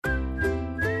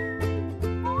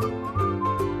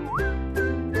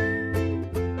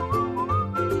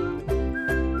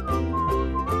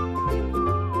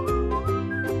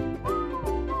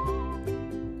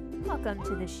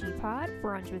the She Pod,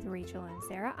 Brunch with Rachel and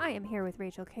Sarah. I am here with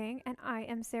Rachel King, and I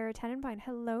am Sarah Tenenbein.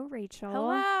 Hello, Rachel.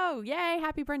 Hello. Yay.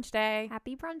 Happy brunch day.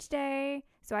 Happy brunch day.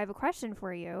 So I have a question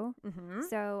for you. Mm-hmm.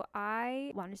 So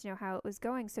I wanted to know how it was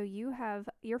going. So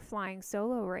you're flying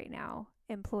solo right now,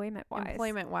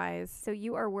 employment-wise. So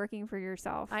you are working for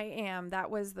yourself. I am.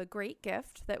 That was the great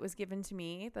gift that was given to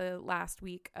me the last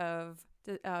week of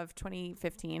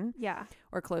 2015. Yeah.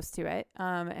 Or close to it.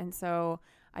 And so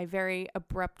I very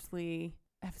abruptly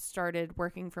have started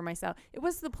working for myself. It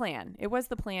was the plan. It was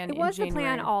the plan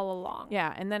all along.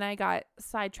 Yeah. And then I got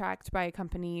sidetracked by a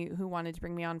company who wanted to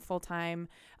bring me on full time.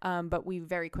 But we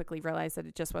very quickly realized that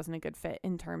it just wasn't a good fit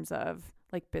in terms of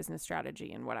like business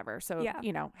strategy and whatever. So,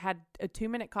 had a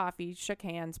 2-minute coffee, shook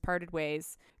hands, parted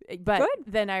ways. But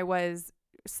then I was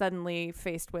suddenly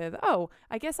faced with,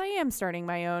 I guess I am starting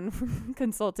my own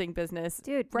consulting business.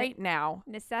 Dude, right now.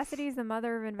 Necessity is the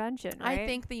mother of invention, right? I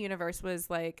think the universe was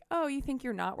like, oh, you think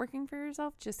you're not working for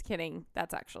yourself? Just kidding.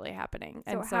 That's actually happening.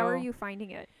 So how are you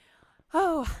finding it?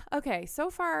 Oh, okay.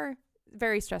 So far,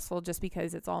 very stressful just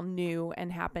because it's all new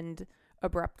and happened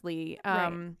abruptly.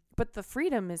 Right. But the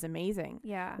freedom is amazing.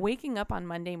 Yeah. Waking up on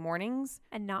Monday mornings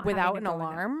and not without an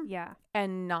alarm. Yeah.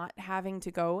 And not having to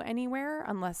go anywhere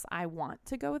unless I want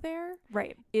to go there.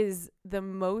 Right. Is the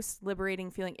most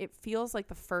liberating feeling. It feels like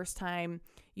the first time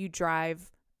you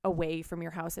drive away from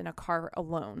your house in a car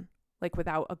alone, like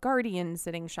without a guardian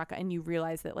sitting shotgun, and you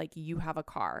realize that like you have a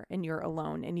car and you're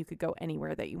alone and you could go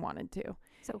anywhere that you wanted to.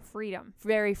 So freedom.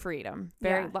 Very freedom.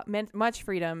 Very much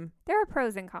freedom. There are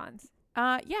pros and cons.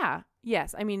 Yeah.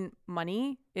 Yes. I mean,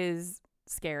 money is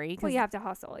scary. Well, you have to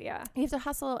hustle. Yeah. You have to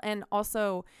hustle. And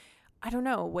also, I don't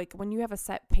know, like when you have a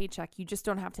set paycheck, you just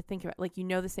don't have to think about like,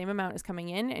 the same amount is coming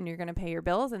in and you're going to pay your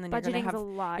bills. And then you're going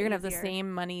to have the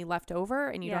same money left over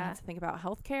and you don't have to think about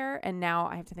healthcare. And now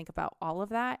I have to think about all of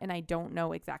that. And I don't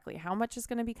know exactly how much is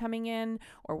going to be coming in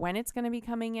or when it's going to be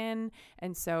coming in.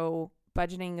 And so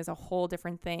budgeting is a whole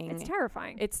different thing.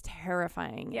 It's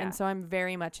terrifying. Yeah. And so I'm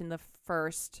very much in the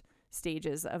first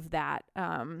stages of that.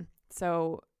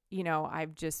 So,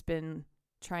 I've just been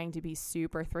trying to be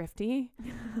super thrifty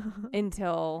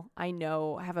until I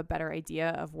have a better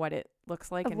idea of what it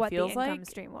looks like and feels like. What the income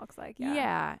stream looks like.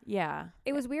 Yeah.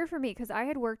 It was weird for me because I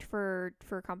had worked for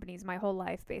companies my whole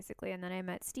life basically, and then I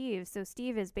met Steve. So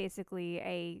Steve is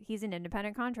basically he's an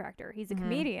independent contractor. He's a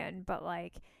comedian, but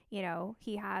like,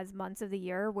 he has months of the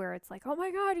year where it's like, oh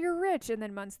my God, you're rich. And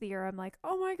then months of the year I'm like,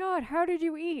 oh my God, how did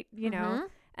you eat?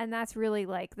 And that's really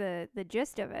like the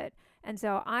gist of it. And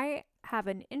so I have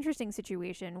an interesting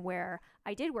situation where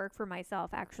I did work for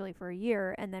myself actually for a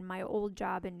year. And then my old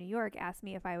job in New York asked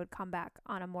me if I would come back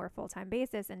on a more full-time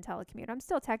basis and telecommute. I'm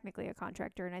still technically a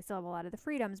contractor and I still have a lot of the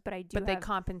freedoms, but they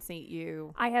compensate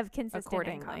you. I have consistent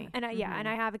accordingly. income. And and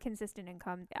I have a consistent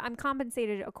income. I'm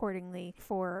compensated accordingly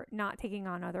for not taking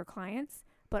on other clients,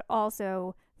 but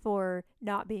also for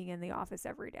not being in the office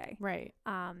every day. Right.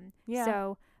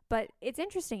 But it's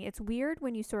interesting. It's weird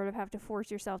when you sort of have to force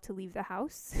yourself to leave the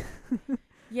house.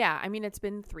 Yeah. I mean, it's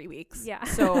been 3 weeks. Yeah.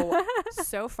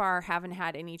 So far haven't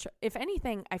had any, if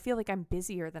anything, I feel like I'm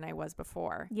busier than I was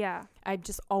before. Yeah. I'm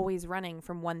just always running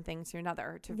from one thing to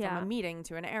another, from a meeting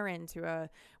to an errand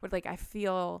I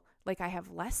feel like I have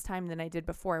less time than I did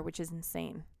before, which is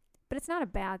insane. But it's not a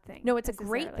bad thing. No, it's a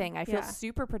great thing. I feel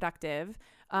super productive.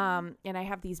 And I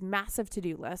have these massive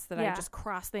to-do lists that I just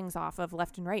cross things off of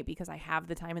left and right because I have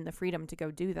the time and the freedom to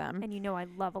go do them. And I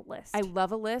love a list. I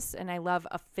love a list and I love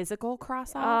a physical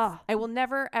cross off. I will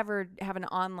never, ever have an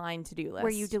online to-do list.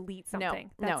 Where you delete something.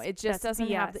 No, it just doesn't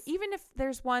have even if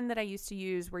there's one that I used to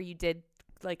use where you did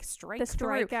like strike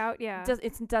out,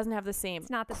 it doesn't have the same.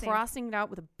 It's not the same. Crossing it out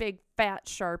with a big fat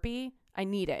Sharpie, I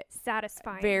need it.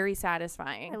 Satisfying. Very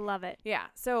satisfying. I love it. Yeah.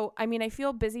 So, I mean, I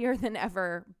feel busier than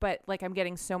ever, but like I'm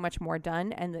getting so much more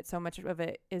done and that so much of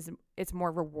it it's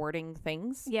more rewarding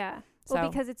things. Yeah. Well,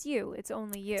 because it's you. It's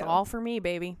only you. It's all for me,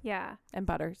 baby. Yeah. And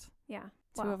Butters. Yeah.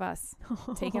 Two of us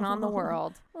taking on the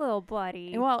world. Little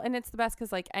buddy. Well, and it's the best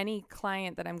because like any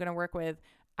client that I'm going to work with,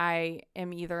 I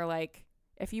am either like,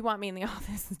 if you want me in the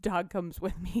office, the dog comes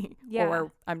with me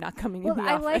or I'm not coming in the office.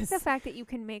 I like the fact that you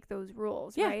can make those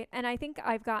rules, right? And I think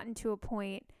I've gotten to a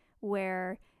point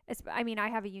where, I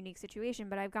have a unique situation,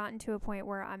 but I've gotten to a point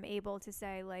where I'm able to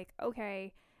say like,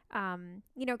 okay,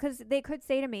 because they could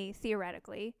say to me,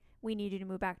 theoretically, we need you to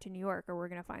move back to New York or we're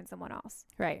going to find someone else.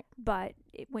 Right. But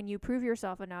when you prove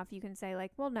yourself enough, you can say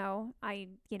like, well, no, I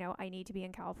need to be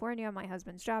in California. My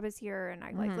husband's job is here and I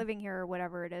like living here or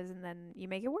whatever it is. And then you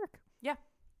make it work. Yeah.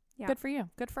 Yeah. Good for you.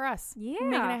 Good for us. Yeah. We're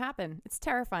making it happen. It's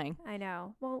terrifying. I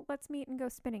know. Well, let's meet and go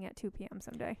spinning at 2 p.m.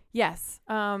 someday. Yes.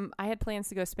 I had plans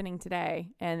to go spinning today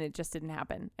and it just didn't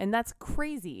happen. And that's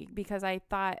crazy because I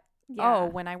thought,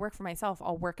 when I work for myself,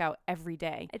 I'll work out every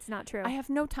day. It's not true. I have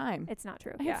no time. It's not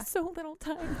true. I have so little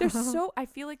time. I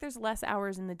feel like there's less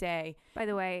hours in the day. By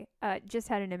the way, just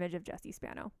had an image of Jesse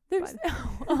Spano. There's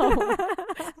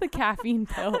the caffeine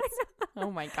pills. Oh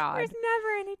my God. There's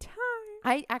never any time.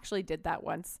 I actually did that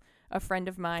once. A friend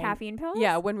of mine. Caffeine pills?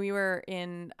 Yeah. When we were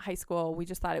in high school, we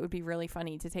just thought it would be really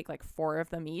funny to take like 4 of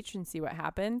them each and see what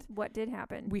happened. What did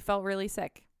happen? We felt really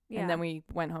sick. Yeah. And then we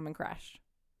went home and crashed.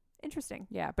 Interesting.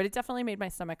 Yeah. But it definitely made my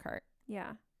stomach hurt.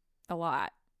 Yeah. A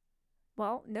lot.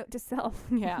 Well, note to self.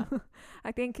 Yeah.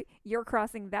 I think you're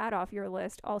crossing that off your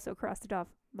list. Also crossed it off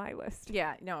my list.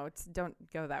 Yeah. No, don't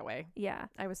go that way. Yeah.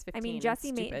 I was 15. I mean,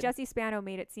 Jessie Spano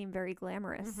made it seem very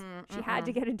glamorous. She had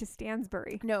to get into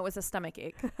Stansbury. No, it was a stomach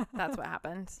ache. That's what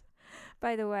happened.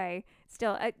 By the way,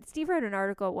 still, Steve wrote an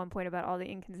article at one point about all the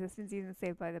inconsistencies in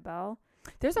Saved by the Bell.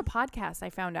 There's a podcast I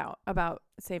found out about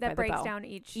Saved by the Bell. That breaks down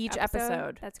each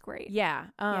episode. That's great. Yeah.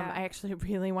 I actually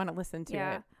really want to listen to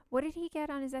it. What did he get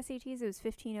on his SATs? It was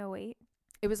 1508.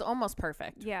 It was almost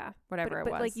perfect. Yeah. Whatever it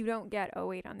was. But like you don't get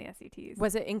 08 on the SATs.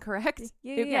 Was it incorrect?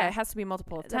 Yeah. It has to be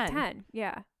multiple of 10. 10.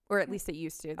 Yeah. Or at least it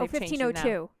used to. They've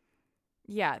 1502.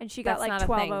 Yeah. And she got like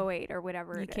 1208 or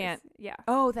whatever you can't. Yeah.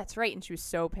 Oh, that's right. And she was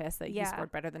so pissed that he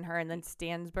scored better than her. And then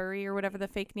Stansbury or whatever the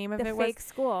fake name of it was. The fake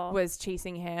school. Was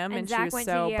chasing him. And Zach she was went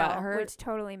so to Yale, butthurt. which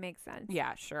totally makes sense.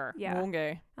 Yeah, sure. Yeah.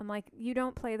 Okay. I'm like, you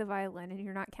don't play the violin and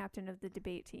you're not captain of the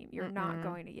debate team. You're not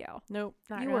going to Yale. Nope.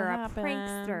 You were a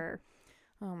prankster.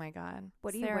 Oh my God.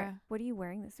 What are you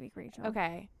wearing this week, Rachel?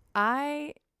 Okay.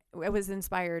 I was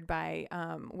inspired by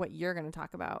what you're going to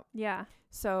talk about. Yeah.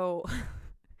 So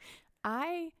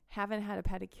I haven't had a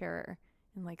pedicure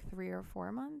in like 3 or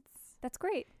 4 months. That's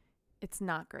great. It's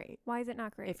not great. Why is it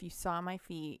not great? If you saw my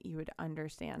feet, you would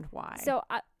understand why.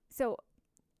 So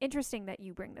interesting that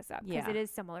you bring this up because it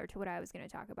is similar to what I was going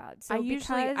to talk about. So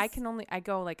I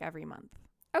go like every month.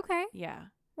 Okay. Yeah.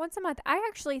 Once a month. I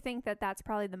actually think that that's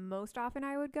probably the most often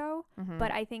I would go,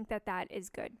 but I think that is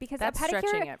good because that's a pedicure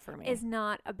stretching it for me. Is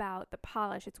not about the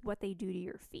polish. It's what they do to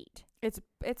your feet. It's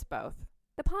both.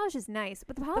 The polish is nice,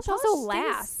 but the polish also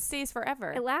lasts. Stays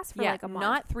forever. It lasts for like a month.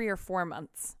 Not 3 or 4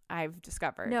 months, I've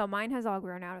discovered. No, mine has all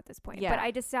grown out at this point. Yeah. But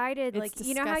I decided, it's disgusting.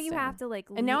 you know how you have to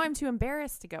And now I'm too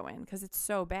embarrassed to go in because it's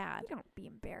so bad. You don't be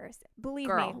embarrassed. Believe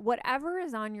me, whatever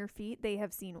is on your feet, they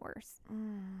have seen worse.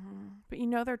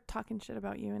 But they're talking shit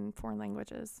about you in foreign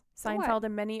languages. So Seinfeld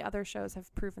and many other shows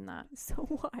have proven that. So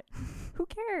what? Who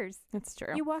cares? It's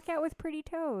true. You walk out with pretty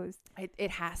toes.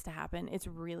 It has to happen. It's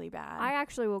really bad. I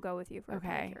actually will go with you for a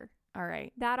pedicure. All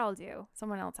right. That I'll do.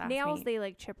 Someone else asked me. Nails, they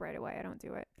like chip right away. I don't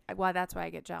do it. Well, that's why I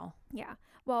get gel. Yeah.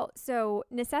 Well, so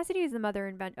necessity is the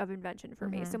mother of invention for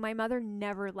me. So my mother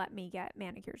never let me get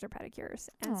manicures or pedicures.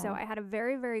 And so I had a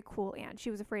very, very cool aunt.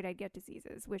 She was afraid I'd get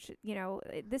diseases, which,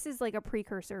 this is like a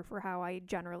precursor for how I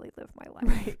generally live my life.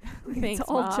 Right. Thanks, it's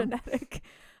all genetic.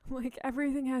 Like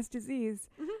everything has disease.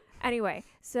 Anyway,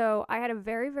 so I had a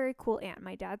very, very cool aunt,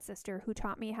 my dad's sister, who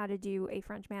taught me how to do a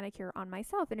French manicure on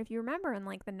myself. And if you remember in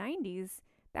like the 90s,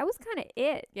 that was kind of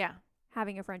it. Yeah.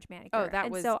 Having a French manicure. Oh,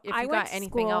 that was, so if I you went got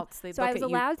anything else, they'd so look I was at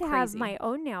you allowed to crazy. have my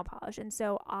own nail polish. And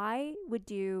so I would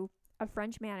do a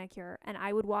French manicure and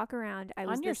I would walk around.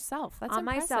 On yourself. That's on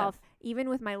impressive. Myself, even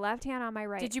with my left hand on my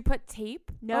right. Did you put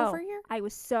tape over your? I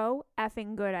was so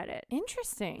effing good at it.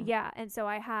 Interesting. Yeah. And so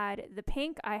I had the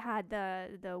pink, I had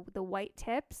the white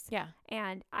tips. Yeah.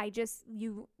 And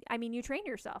you train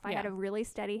yourself. I had a really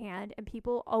steady hand and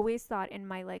people always thought in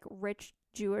my like rich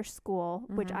Jewish school,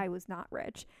 which I was not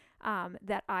rich,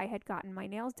 that I had gotten my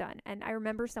nails done. And I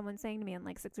remember someone saying to me in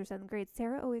like 6th or 7th grade,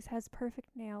 Sarah always has perfect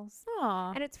nails.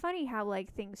 Aww. And it's funny how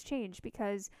like things change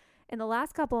because in the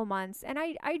last couple of months, and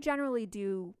I generally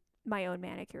do my own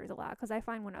manicures a lot because I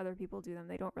find when other people do them,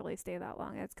 they don't really stay that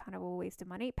long. It's kind of a waste of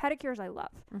money. Pedicures I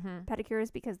love.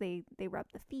 Pedicures because they rub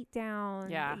the feet down.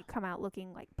 Yeah. You come out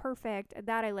looking like perfect.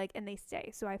 That I like, and they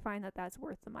stay. So I find that that's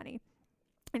worth the money.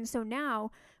 And so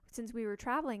now, since we were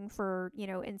traveling for,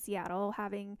 in Seattle,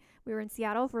 we were in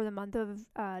Seattle for the month of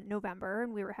November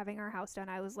and we were having our house done,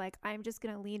 I was like, I'm just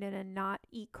going to lean in and not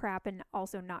eat crap and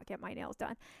also not get my nails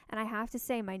done. And I have to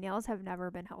say, my nails have never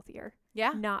been healthier.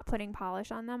 Yeah. Not putting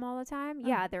polish on them all the time.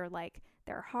 Yeah, they're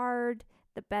hard.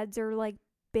 The beds are like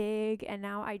big and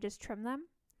now I just trim them.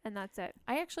 and that's it.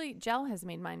 Gel has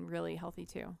made mine really healthy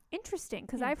too. Interesting,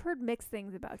 because I've heard mixed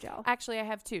things about gel. Actually, I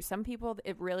have too. Some people,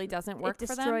 it really doesn't work for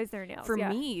them. It destroys their nails. For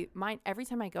me, mine, every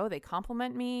time I go, they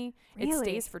compliment me. Really? It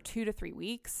stays for 2 to 3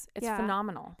 weeks. It's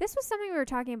phenomenal. This was something we were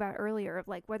talking about earlier, of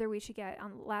like whether we should get,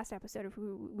 on the last episode, if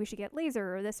we should get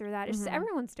laser or this or that. It's just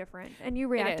everyone's different, and you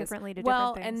react differently to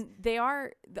different things. And they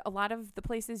are, a lot of the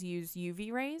places use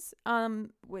UV rays.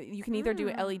 You can either do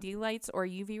LED lights or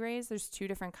UV rays. There's 2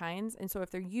 different kinds. And so if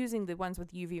they're using the ones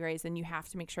with UV rays, then you have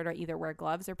to make sure to either wear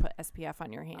gloves or put SPF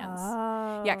on your hands.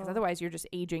 Oh. Yeah, because otherwise you're just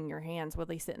aging your hands while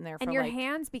they sit in there for and your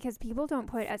hands, because people don't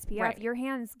put SPF. Right. Your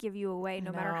hands give you away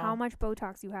no matter how much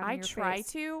Botox you have in your face. I try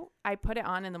to. I put it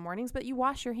on in the mornings, but you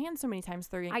wash your hands so many times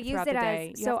throughout the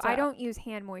day. I don't use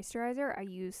hand moisturizer. I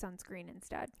use sunscreen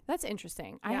instead. That's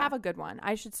interesting. Yeah. I have a good one.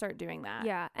 I should start doing that.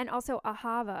 Yeah. And also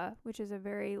Ahava, which is a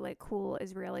very like cool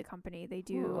Israeli company. They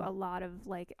do a lot of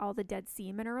like all the Dead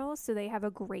Sea minerals. So they have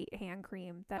a great hand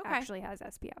cream that actually has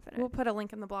SPF in it. We'll put a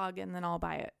link in the blog and then I'll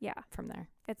buy it from there.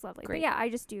 It's lovely. Great. But yeah, I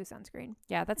just do sunscreen.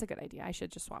 Yeah, that's a good idea. I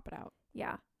should just swap it out.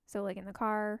 Yeah. So like in the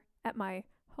car, at my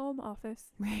home office,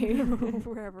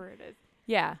 wherever it is.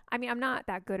 Yeah. I mean, I'm not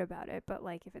that good about it, but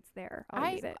like if it's there,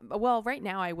 I'll use it. Well, right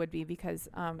now I would be because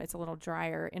it's a little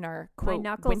drier in our quote my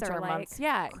knuckles winter are months. Like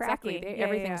yeah, cracking. Exactly.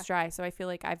 Everything's dry, so I feel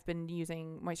like I've been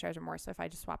using moisturizer more. So if I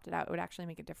just swapped it out, it would actually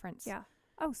make a difference. Yeah.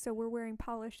 Oh, so we're wearing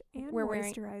polish and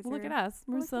moisturizer. Look at us.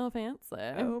 We're so fancy.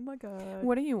 Oh my God.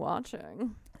 What are you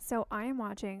watching? So I am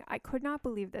watching, I could not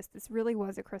believe this. This really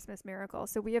was a Christmas miracle.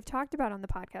 So we have talked about on the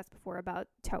podcast before about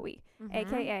Towie,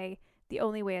 aka The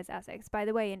Only Way is Essex. By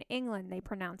the way, in England, they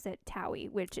pronounce it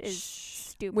Towie, which is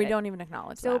stupid. We don't even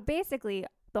acknowledge that. So basically,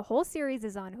 the whole series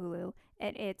is on Hulu,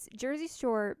 and it's Jersey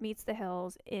Shore meets The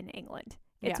Hills in England.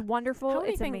 It's wonderful.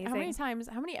 It's amazing.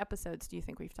 How many episodes do you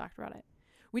think we've talked about it?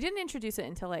 We didn't introduce it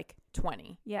until like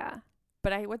 20. Yeah.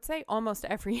 But I would say almost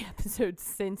every episode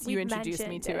since you introduced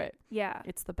me to it. Yeah.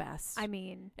 It's the best. I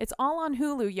mean, it's all on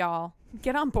Hulu, y'all.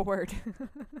 Get on board.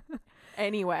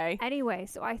 Anyway,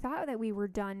 so I thought that we were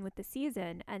done with the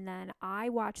season, and then I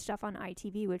watched stuff on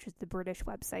ITV, which is the British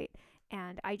website,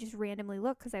 and I just randomly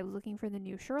looked because I was looking for the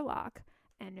new Sherlock,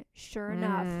 and sure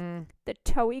enough, the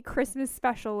Towie Christmas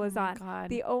special was on. God.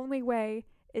 The Only Way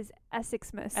is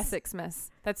Essexmas. Essexmas.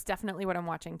 That's definitely what I'm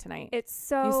watching tonight. It's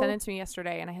so... You sent it to me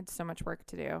yesterday, and I had so much work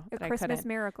to do. A Christmas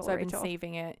miracle, So I've been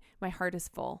saving it. My heart is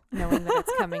full, knowing that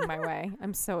it's coming my way.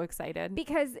 I'm so excited.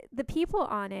 Because the people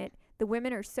on it, the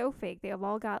women are so fake. They have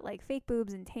all got like fake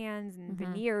boobs and tans and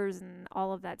veneers and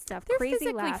all of that stuff. They're crazy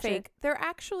physically lashes. fake. They're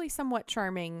actually somewhat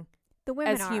charming. The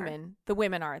women as human. The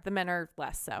women are. The men are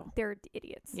less so. They're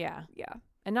idiots. Yeah. Yeah.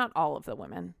 And not all of the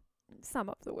women. Some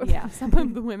of the women. Yeah. Some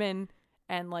of the women.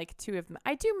 And like 2 of them.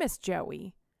 I do miss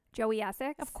Joey. Joey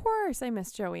Essex? Of course I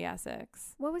miss Joey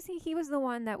Essex. What was he? He was the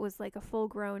one that was like a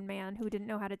full-grown man who didn't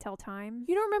know how to tell time.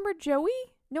 You don't remember Joey?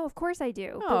 No, of course I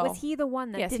do. Oh. But was he the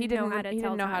one that didn't know how to tell time? He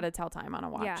didn't know how to tell time on a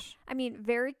watch. Yeah. I mean,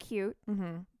 very cute,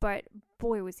 but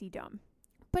boy, was he dumb.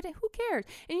 But who cares?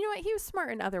 And you know what? He was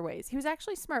smart in other ways. He was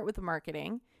actually smart with the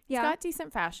marketing. He's got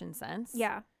decent fashion sense.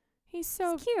 Yeah. He's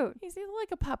so cute. He's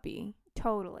like a puppy.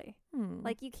 Totally.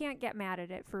 Like, you can't get mad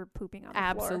at it for pooping on the floor.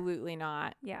 Absolutely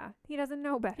not. Yeah. He doesn't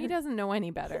know better. He doesn't know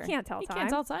any better. He can't tell time. He can't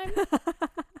tell time.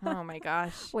 Oh, my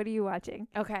gosh. What are you watching?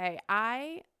 Okay.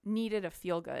 I needed a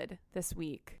feel-good this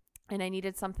week. And I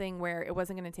needed something where it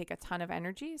wasn't going to take a ton of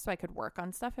energy so I could work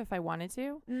on stuff if I wanted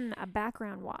to. A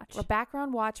background watch. A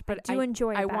background watch. But I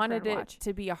enjoy I wanted it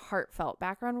to be a heartfelt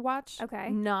background watch. Okay.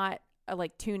 Not a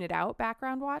like tune it out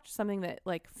background watch. Something that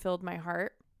like filled my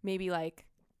heart. Maybe like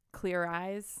Clear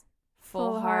Eyes.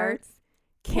 Full Hearts.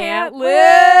 Can't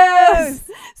lose.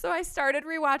 So I started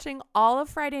rewatching all of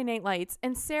Friday Night Lights.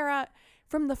 And Sarah,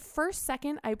 from the first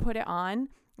second I put it on,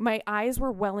 my eyes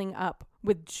were welling up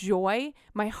with joy.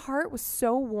 My heart was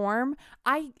so warm.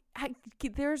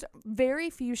 There's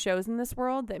very few shows in this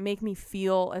world that make me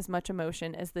feel as much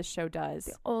emotion as this show does.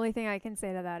 The only thing I can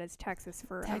say to that is Texas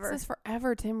Forever. Texas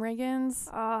Forever, Tim Riggins.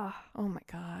 Oh my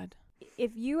God.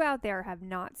 If you out there have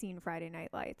not seen Friday Night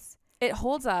Lights, it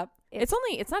holds up. It's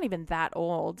not even that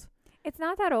old. It's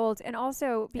not that old. And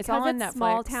also, because it's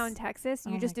small town Texas,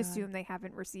 you just assume they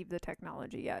haven't received the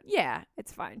technology yet. Yeah.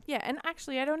 It's fine. Yeah. And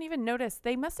actually, I don't even notice.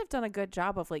 They must have done a good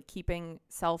job of like keeping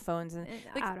cell phones and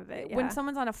like, out of it. Yeah. When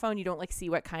someone's on a phone, you don't like see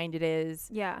what kind it is.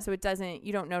 Yeah. So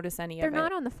you don't notice any of it. They're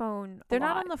not on the phone. They're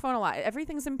not on the phone a lot.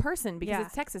 Everything's in person because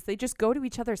it's Texas. They just go to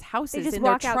each other's houses they just in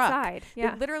walk their truck. Outside.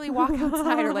 Yeah. They literally walk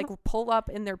outside or like pull up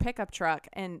in their pickup truck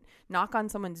and knock on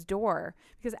someone's door.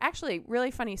 Because actually,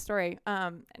 really funny story.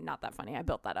 Not that that funny. I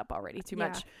built that up already too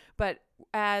much. But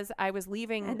as I was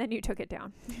leaving, and then you took it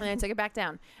down, and I took it back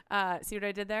down. See what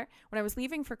I did there? When I was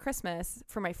leaving for Christmas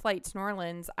for my flight to New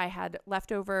Orleans, I had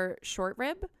leftover short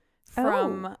rib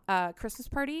from a Christmas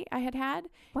party I had,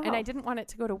 and I didn't want it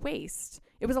to go to waste.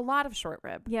 It was a lot of short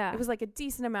rib. Yeah. It was like a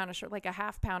decent amount of like a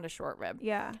half pound of short rib.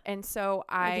 Yeah. And so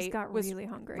I just got really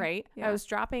hungry. Right. Yeah. I was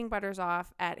dropping Butters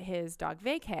off at his dog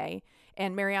vacay,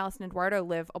 and Mary Alice and Eduardo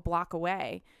live a block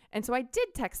away. And so I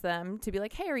did text them to be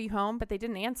like, hey, are you home? But they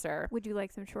didn't answer. Would you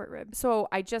like some short rib? So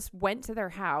I just went to their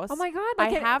house. Oh my God.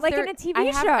 Like in a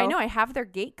TV show. I know. I have their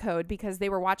gate code because they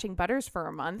were watching Butters for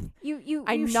a month.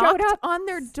 I knocked up on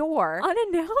their door.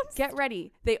 Unannounced? Get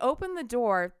ready. They opened the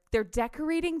door. They're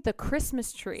decorating the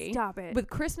Christmas tree. Stop it. With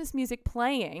Christmas music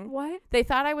playing. What? They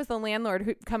thought I was the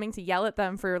landlord coming to yell at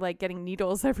them for like getting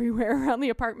needles everywhere around the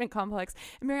apartment complex.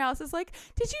 And Mary Alice is like,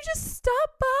 did you just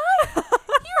stop by?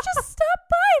 You just stopped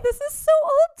by. This is so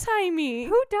old-timey.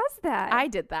 Who does that? I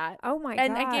did that. Oh my God.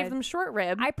 And I gave them short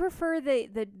rib. I prefer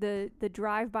the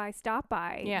drive-by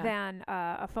stop-by than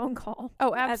a phone call.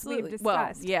 Oh, absolutely. As we've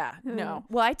discussed. Well, yeah. No.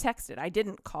 Well, I texted. I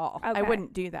didn't call. Okay. I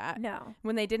wouldn't do that. No.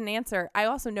 When they didn't answer, I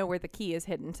also know where the key is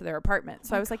hidden to their apartment.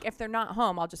 So I was like, if they're not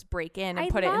home, I'll just break in and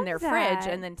put it in their fridge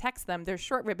and then text them. There's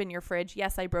short rib in your fridge.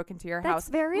 Yes, I broke into your house. That's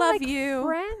very Love like you.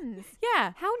 Friends.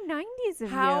 Yeah. How 90s of you.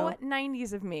 How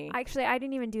 90s of me. Actually, I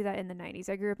didn't even do that in the 90s.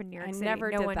 I grew up in New York City.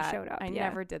 No one showed up. I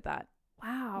never did that.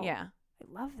 Wow. Yeah.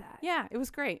 I love that. Yeah, it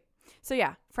was great. So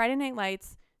yeah, Friday Night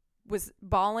Lights was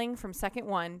bawling from second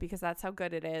one because that's how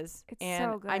good it is. It's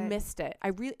and so good. I missed it.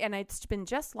 And it's been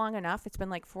just long enough. It's been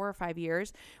like 4 or 5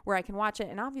 years where I can watch it.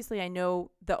 And obviously I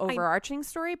know the overarching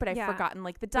story, but I've forgotten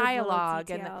like the dialogue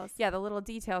and the little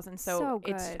details. And so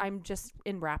I'm just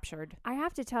enraptured. I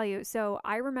have to tell you, so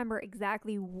I remember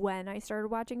exactly when I started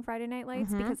watching Friday Night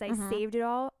Lights because I saved it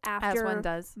all after one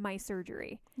does. my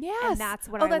surgery. Yes. And that's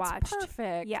what I watched. That's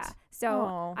perfect. Yeah.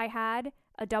 So I had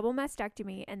a double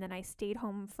mastectomy, and then I stayed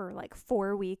home for like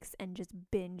 4 weeks and just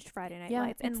binged Friday Night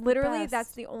Lights. And literally,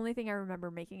 that's the only thing I remember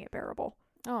making it bearable.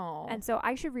 Oh. And so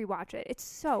I should rewatch it. It's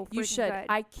so freaking You should. good.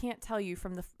 I can't tell you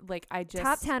from the I just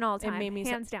top 10 all time. It made me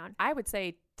hands down. I would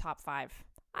say top 5.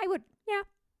 I would. Yeah,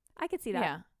 I could see that.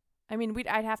 Yeah. I mean,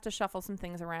 I'd have to shuffle some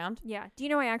things around. Yeah. Do you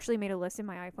know I actually made a list in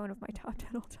my iPhone of my top 10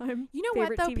 all time? You know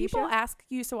what, though? People ask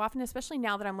you so often, especially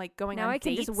now that I'm like going on dates.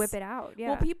 Now I can just whip it out. Yeah.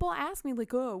 Well, people ask me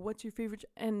like, oh, what's your favorite?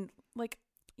 And like,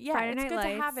 yeah, Friday it's good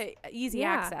to have it easy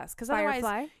access. Because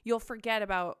otherwise you'll forget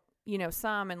about,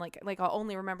 some and like I'll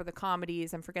only remember the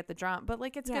comedies and forget the drama. But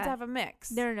like, it's good to have a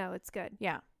mix. No, it's good.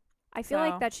 Yeah. I feel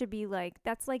like that should be like,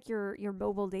 that's like your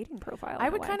mobile dating profile. I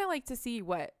would kind of like to see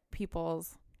what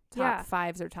people's top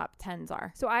 5s or top 10s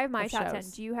are. So I have my top 10.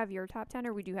 Do you have your top 10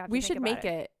 or we do have to We should make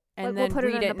it and then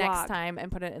read it next time and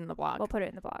put it in the blog. We'll put it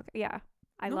in the blog. Yeah.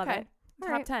 I love it.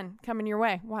 Top 10 coming your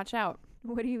way. Watch out.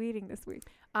 What are you eating this week?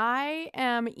 I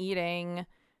am eating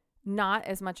not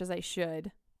as much as I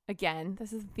should. Again,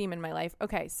 this is a theme in my life.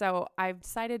 Okay, so I've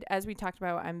decided, as we talked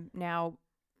about, I'm now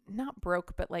not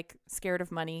broke, but like scared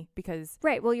of money because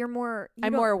well,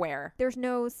 I'm more aware. There's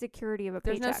no security of a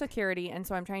paycheck. There's no security, and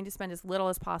so I'm trying to spend as little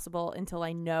as possible until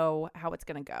I know how it's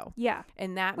going to go. Yeah,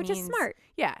 and that which means, is smart.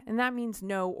 Yeah, and that means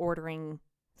no ordering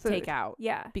food. Takeout.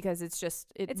 Yeah, because it's makes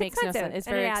expensive. No sense. It's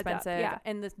very expensive. Yeah,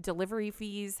 and the delivery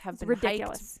fees have been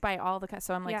ridiculous hiked by all the.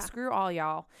 So I'm like, screw all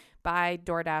y'all. Buy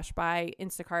DoorDash, buy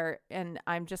Instacart, and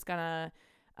I'm just gonna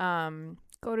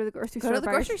go to the grocery store. Go to the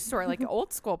grocery store like an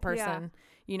old school person.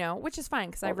 Which is fine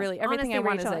because everything honestly, I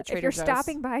want Rachel, is at Trader if you're Joe's.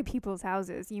 Stopping by people's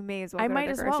houses, you may as well. I might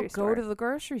as well go to the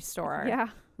grocery store. Yeah,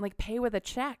 like pay with a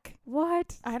check.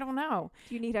 What? I don't know.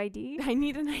 Do you need ID? I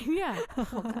need an ID. Yeah.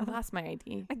 I lost my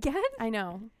ID again. I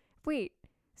know. Wait.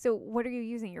 So what are you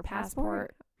using? Your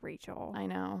passport? Rachel. I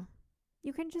know.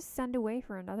 You can just send away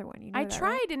for another one. You know I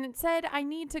tried and it said I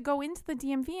need to go into the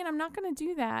DMV and I'm not going to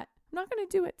do that. I'm not going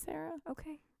to do it, Sarah.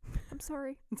 Okay. I'm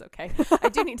sorry. It's okay. I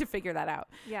do need to figure that out.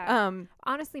 Yeah.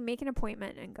 Honestly, make an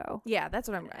appointment and go. Yeah, that's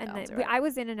what I'm going to do. I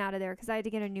was in and out of there because I had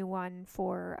to get a new one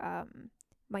for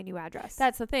my new address.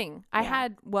 That's the thing.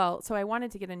 So I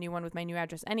wanted to get a new one with my new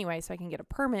address anyway, so I can get a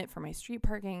permit for my street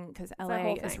parking because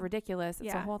LA is ridiculous.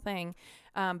 It's a whole thing.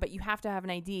 But you have to have an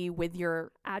ID with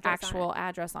your actual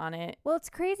address on it. Well, it's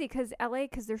crazy because LA,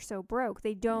 because they're so broke,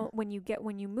 they don't, when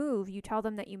you move, you tell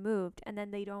them that you moved and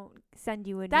then they don't send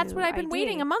you a That's new what I've been ID.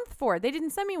 waiting a month for. They didn't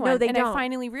send me one. No, they don't. And I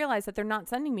finally realized that they're not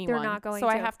sending me one. They're not going so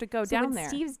to. I have to go down when there.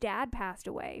 Steve's dad passed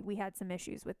away, we had some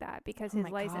issues with that because his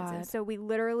license. And so we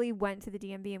literally went to the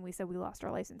DMV and we said we lost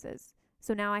our licenses.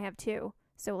 So now I have 2.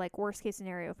 So like worst case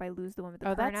scenario, if I lose the one with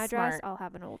the current address, I'll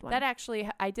have an old one. That actually,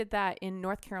 I did that in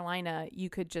North Carolina.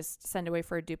 You could just send away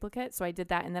for a duplicate. So I did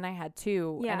that, and then I had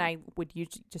 2, and I would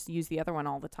just use the other one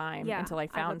all the time until I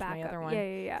found my other one.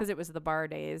 Yeah. Because it was the bar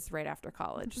days right after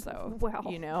college. So,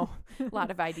 you know, a lot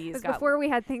of IDs got... Before we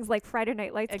had things like Friday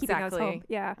Night Lights keeping us home.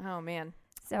 Yeah. Oh, man.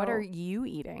 So, what are you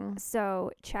eating? So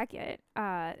check it.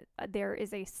 There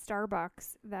is a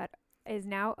Starbucks that is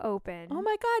now open. Oh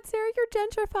my God, Sarah, you're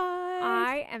gentrified.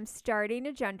 I am starting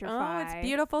to gentrify. Oh, it's a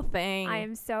beautiful thing. I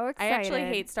am so excited. I actually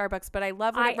hate Starbucks, but I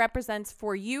love what it represents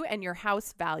for you and your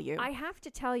house value. I have to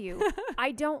tell you,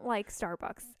 I don't like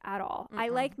Starbucks at all. I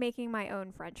like making my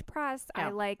own French press. Yeah.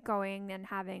 I like going and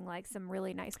having like some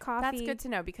really nice coffee. That's good to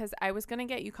know, because I was going to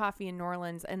get you coffee in New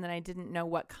Orleans, and then I didn't know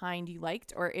what kind you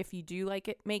liked, or if you do like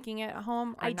it making it at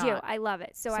home or not. I do. I love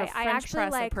it. So I French actually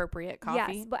press like appropriate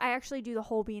coffee. Yes, but I actually do the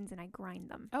whole beans and I grind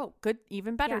them. Oh, good.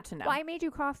 Even better to know. Well, I made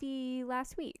you coffee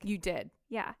last week. You did.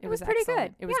 Yeah. It was pretty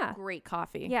good. It was great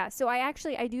coffee. Yeah. So I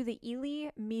do the Ely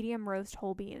medium roast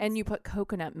whole beans. And you put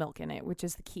coconut milk in it, which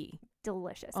is the key.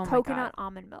 Delicious. Oh Coconut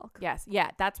almond milk. Yes. Yeah.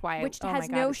 That's why. Which has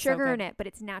no sugar in it, but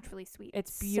it's naturally sweet.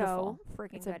 It's beautiful. So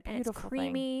freaking good. And it's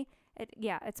creamy.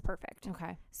 It's perfect.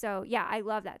 Okay. So yeah, I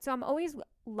love that. So I'm always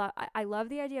I love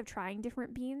the idea of trying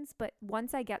different beans, but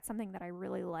once I get something that I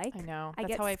really like, I know.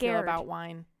 That's how I feel about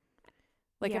wine.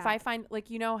 Like if I find, like,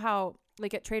 you know how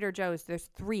like at Trader Joe's there's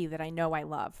 3 that I know I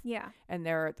love. Yeah. And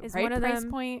they're the Is right one of price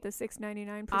them point. The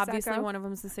 $6.99 Prosecco. Obviously one of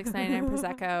them's the $6.99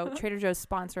 Prosecco. Trader Joe's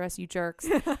sponsor us, you jerks.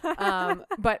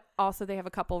 But also they have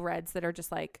a couple reds that are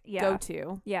just like go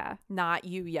to. Yeah. Not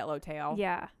you, Yellowtail.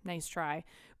 Yeah. Nice try.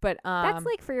 But that's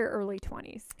like for your early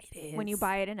 20s. It is. When you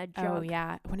buy it in a jug. Oh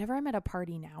yeah. Whenever I'm at a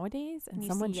party nowadays and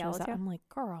someone shows up, I'm like,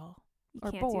 girl. You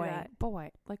can't do that.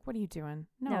 Boy, like, what are you doing?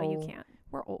 No, you can't.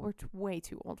 We're old. We're way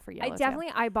too old for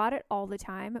Yellowtail. I bought it all the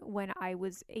time when I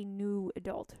was a new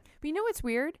adult. But you know what's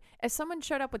weird? If someone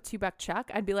showed up with 2-buck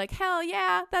chuck, I'd be like, hell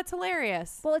yeah, that's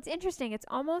hilarious. Well, it's interesting. It's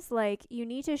almost like you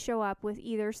need to show up with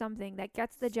either something that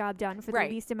gets the job done for the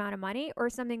least amount of money, or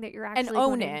something that you're actually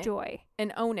going to enjoy.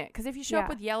 And own it. Because if you show up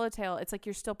with Yellowtail, it's like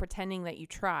you're still pretending that you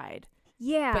tried.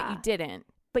 Yeah. But you didn't.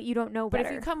 But you don't know better. But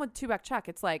if you come with 2-buck chuck,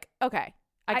 it's like, okay.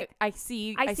 I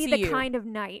see the you. kind of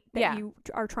night that you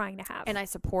are trying to have. And I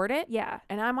support it. Yeah.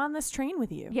 And I'm on this train with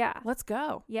you. Yeah. Let's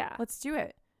go. Yeah. Let's do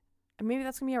it. And maybe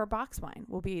that's going to be our box wine.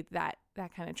 Will be that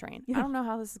kind of train. Yeah. I don't know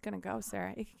how this is going to go,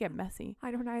 Sarah. It could get messy.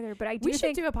 I don't either, but we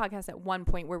should do a podcast at one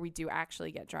point where we do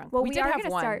actually get drunk. Well, we did have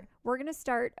one. We're going to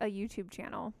start a YouTube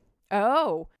channel.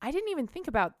 Oh, I didn't even think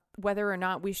about whether or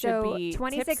not we should be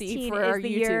 2016 for our is the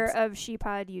year of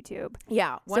ShePod YouTube.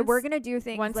 Yeah. So we're going to do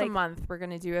things once a month. We're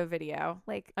going to do a video.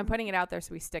 Like, I'm putting it out there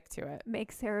so we stick to it.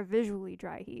 Make Sarah visually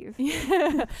dry heave.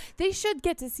 Yeah. They should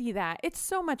get to see that. It's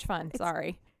so much fun.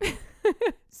 Sorry.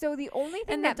 So the only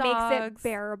thing that makes it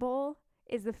bearable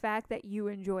is the fact that you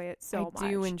enjoy it so much. I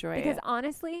do enjoy it. Because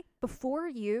honestly, before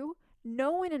you,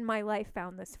 no one in my life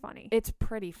found this funny. It's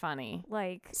pretty funny.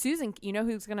 Like Susan, you know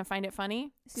who's going to find it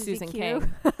funny? Susan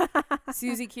King.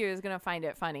 Susie Q is going to find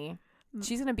it funny.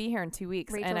 She's going to be here in 2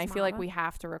 weeks. Rachel's and I feel like we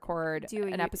have to record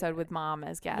an episode with Mom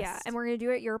as guest. Yeah, and we're going to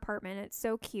do it at your apartment. It's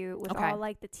so cute with all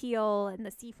like the teal and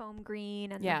the seafoam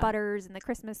green and the butters and the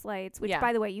Christmas lights, which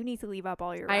by the way, you need to leave up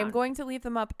all year round. I am going to leave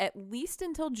them up at least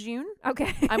until June.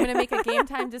 Okay. I'm going to make a game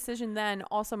time decision then.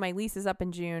 Also, my lease is up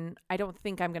in June. I don't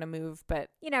think I'm going to move, but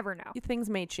you never know. Things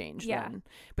may change then.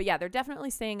 But yeah, they're definitely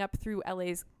staying up through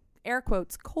LA's air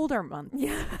quotes colder months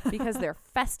because they're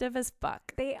festive as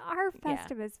fuck. They are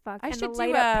festive as fuck. I should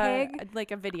do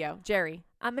a video. Jerry.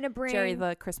 I'm gonna bring Jerry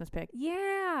the Christmas pig.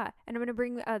 Yeah, and I'm gonna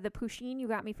bring the Pusheen you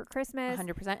got me for Christmas.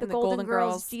 100%. The Golden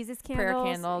Girls Jesus candles. Prayer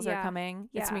candles are coming.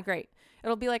 It's gonna be great.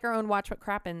 It'll be like our own Watch What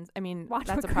Crappens. I mean,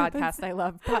 that's a podcast I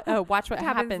love. Watch What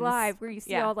Happens Live, where you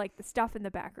see all like the stuff in the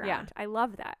background. Yeah. I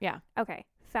love that. Yeah. Okay.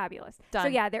 Fabulous. Done. So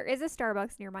yeah, there is a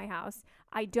Starbucks near my house.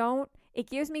 It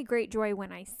gives me great joy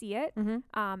when I see it. Mm-hmm.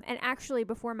 And actually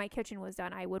before my kitchen was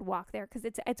done, I would walk there because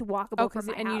it's walkable from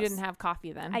my house. And you didn't have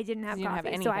coffee then? I didn't have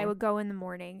coffee. So I would go in the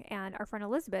morning, and our friend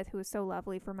Elizabeth, who was so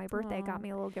lovely for my birthday, got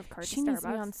me a little gift card to Starbucks. She needs to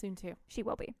be on soon too. She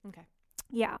will be. Okay.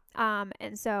 Yeah.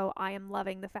 And so I am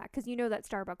loving the fact, because you know that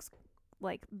Starbucks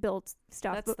like built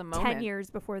stuff That's the 10 years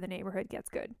before the neighborhood gets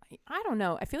good. I don't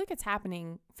know. I feel like it's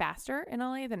happening faster in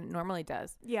LA than it normally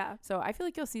does. Yeah. So I feel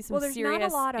like you'll see some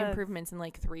serious improvements in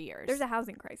like 3 years. There's a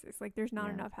housing crisis. Like there's not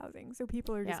enough housing. So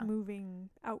people are just moving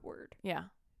outward. Yeah.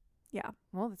 Yeah.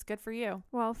 Well, that's good for you.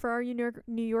 Well, for our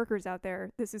New Yorkers out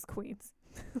there, this is Queens.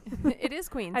 It is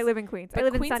Queens. I live in Queens. But I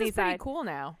live Queens in Sunnyside. Is pretty cool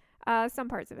now. Some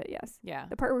parts of it, yes. Yeah.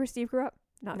 The part where Steve grew up,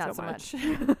 not so much.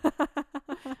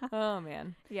 Oh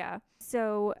man. Yeah.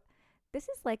 So This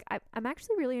is like, I'm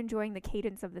actually really enjoying the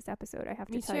cadence of this episode, I have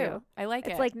to tell you. Me too. I like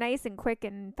it. It's like nice and quick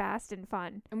and fast and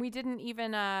fun. And we didn't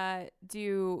even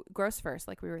do gross first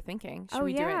like we were thinking. Should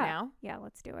we do it now? Yeah,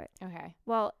 let's do it. Okay.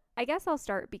 Well, I guess I'll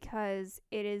start because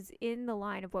it is in the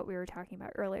line of what we were talking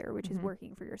about earlier, which is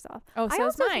working for yourself. Oh, so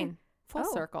it's mine. Full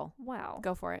circle. Wow.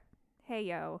 Go for it. Hey,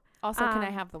 yo. Also, can I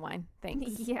have the wine?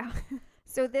 Thanks. Yeah.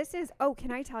 So this is,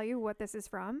 can I tell you what this is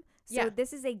from? So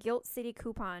this is a Gilt City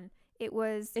coupon.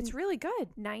 It's really good.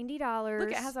 $90.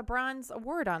 Look, it has a bronze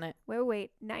award on it.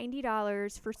 Wait.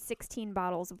 $90 for 16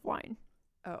 bottles of wine.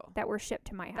 Oh. That were shipped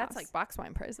to my house. That's like box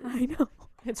wine prices. I know.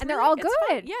 They're all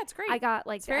good. Yeah, it's great. I got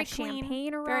like very champagne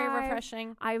clean, arrived. very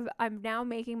refreshing. I'm now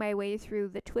making my way through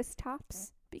the twist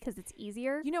tops because it's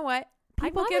easier. You know what?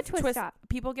 People give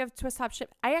twist top shit.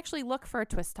 I actually look for a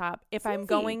twist top if I'm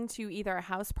going to either a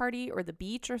house party or the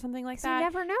beach or something like that. You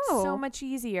never know. So much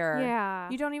easier.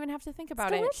 Yeah. You don't even have to think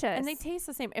about it. Delicious. And they taste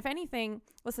the same. If anything,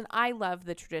 listen, I love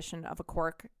the tradition of a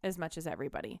cork as much as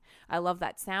everybody. I love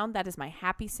that sound. That is my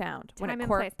happy sound. When a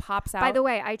cork pops out. By the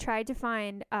way, I tried to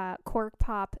find cork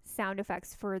pop sound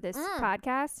effects for this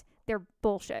podcast. They're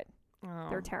bullshit. Oh.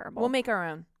 They're terrible. We'll make our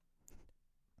own.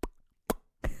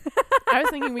 I was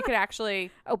thinking we could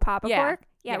actually pop a cork?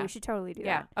 Yeah, we should totally do that.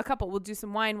 Yeah, a couple. We'll do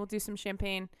some wine, we'll do some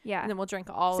champagne, and then we'll drink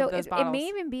all of those bottles. It may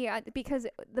even be because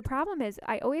the problem is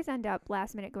I always end up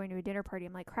last minute going to a dinner party.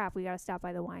 I'm like, crap, we got to stop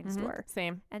by the wine store.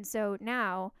 Same. And so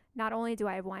now, not only do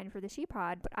I have wine for the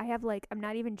Sheepod, but I have I'm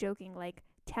not even joking,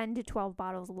 10 to 12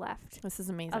 bottles left. This is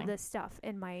amazing. Of this stuff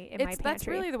in my pantry. That's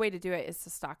really the way to do it, is to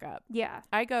stock up. Yeah.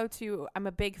 I'm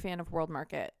a big fan of World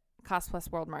Market. Cost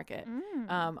Plus World Market.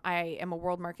 I am a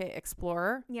World Market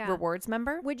Explorer rewards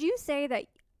member. Would you say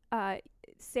that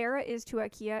Sarah is to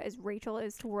IKEA as Rachel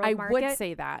is to World Market? I would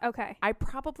say that. Okay. I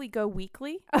probably go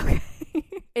weekly. Okay.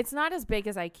 It's not as big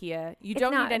as IKEA. You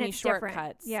don't need any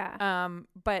shortcuts. Different. Yeah.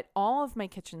 But all of my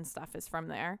kitchen stuff is from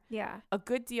there. Yeah. A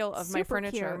good deal of my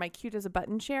furniture, cute. my cute as a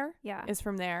button chair, is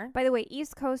from there. By the way,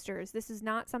 East Coasters, this is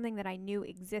not something that I knew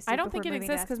existed. I don't think it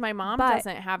exists because my mom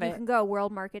doesn't have it. You can go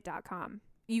worldmarket.com.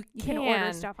 You can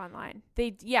order stuff online.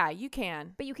 You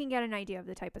can. But you can get an idea of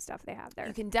the type of stuff they have there.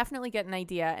 You can definitely get an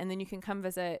idea, and then you can come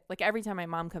visit. Every time my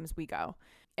mom comes, we go.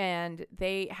 And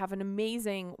they have an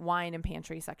amazing wine and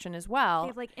pantry section as well. They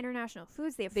have international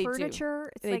foods. They have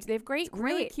furniture. They have great,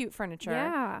 really cute furniture.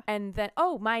 Yeah. And then,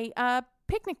 my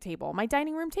picnic table, my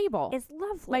dining room table. It's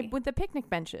lovely. With the picnic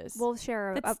benches. We'll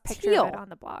share a picture of it on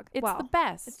the blog. It's the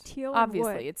best. It's teal Obviously,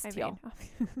 and wood. It's teal.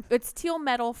 It's teal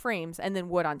metal frames and then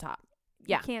wood on top.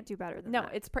 Yeah. You can't do better than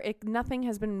that. No, nothing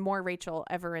has been more Rachel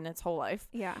ever in its whole life.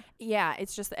 Yeah. Yeah,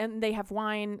 it's just, and they have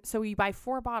wine. So you buy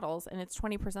 4 bottles and it's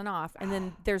 20% off. And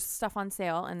then there's stuff on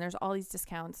sale and there's all these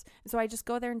discounts. So I just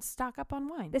go there and stock up on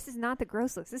wine. This is not the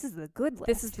gross list. This is the good list.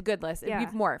 This is the good list. Yeah. We've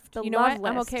morphed. The you know what?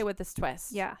 list. I'm okay with this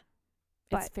twist. Yeah.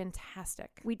 It's fantastic.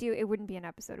 It wouldn't be an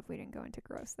episode if we didn't go into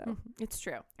gross, though. It's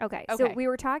true. Okay. So we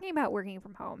were talking about working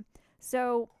from home.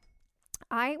 So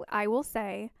I will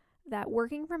say that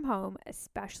working from home,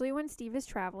 especially when Steve is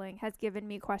traveling, has given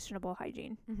me questionable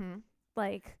hygiene. Mm-hmm.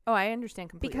 I understand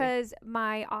completely. Because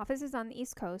my office is on the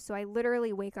East Coast, so I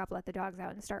literally wake up, let the dogs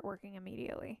out, and start working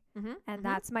immediately. Mm-hmm. And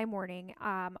that's my morning.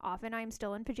 Often I'm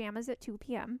still in pajamas at 2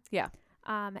 p.m. Yeah.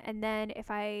 And then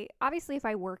if I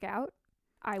work out,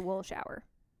 I will shower.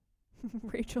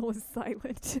 Rachel is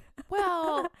silent.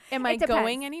 Well, am I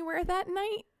going anywhere that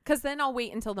night? Because then I'll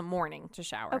wait until the morning to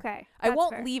shower. Okay. I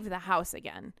won't leave the house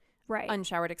again. Right.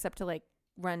 Unshowered, except to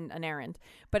run an errand.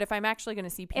 But if I'm actually going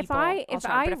to see people, I'll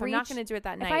shower. But if I'm not going to do it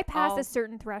that night, if I pass a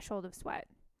certain threshold of sweat,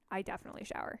 I definitely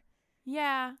shower.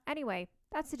 Yeah. Anyway,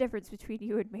 that's the difference between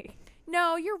you and me.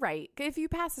 No, you're right. If you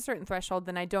pass a certain threshold,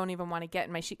 then I don't even want to get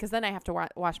in my sheet because then I have to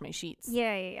wash my sheets.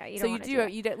 Yeah.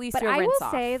 You'd at least do a rinse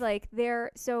off. But I will say,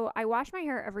 so I wash my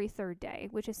hair every 3rd day,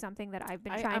 which is something that I've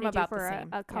been trying to do for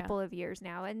a couple of years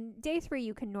now. And day 3,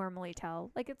 you can normally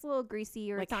tell, it's a little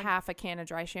greasy, or it's half a can of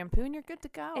dry shampoo, and you're good to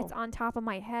go. It's on top of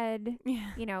my head.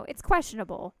 Yeah. It's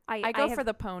questionable. I go for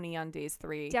the pony on days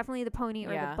 3. Definitely the pony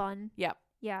or the bun. Yep.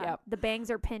 Yeah. Yep. The bangs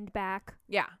are pinned back.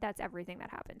 Yeah. That's everything that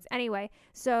happens. Anyway,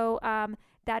 so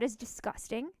that is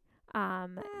disgusting.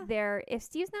 If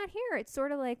Steve's not here, it's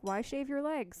sort of why shave your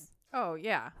legs? Oh,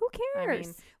 yeah. Who cares? I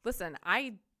mean, listen,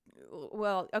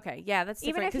 okay. Yeah, that's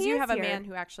even different because you have a man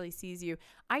who actually sees you.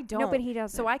 I don't. No, but he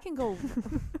doesn't. So I can go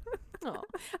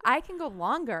I can go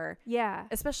longer. Yeah.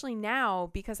 Especially now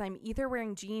because I'm either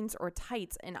wearing jeans or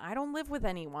tights and I don't live with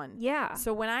anyone. Yeah.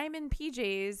 So when I'm in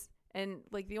PJs and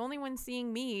the only one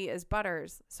seeing me is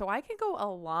Butters, so I can go a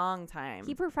long time.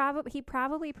 He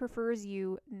probably prefers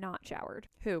you not showered.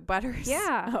 Who, Butters?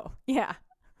 Yeah. Oh, yeah.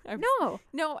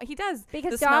 No, he does.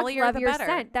 Because the dogs love your better.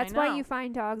 scent. That's why you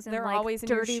find dogs in They're like always in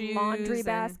dirty laundry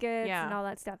baskets and all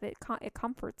that stuff. It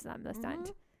comforts them, the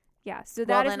scent. Yeah, so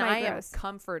that is my gross. Am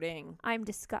comforting. I'm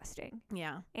disgusting.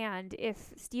 Yeah. And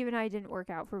if Steve and I didn't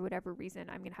work out for whatever reason,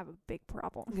 I'm going to have a big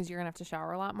problem. Because you're going to have to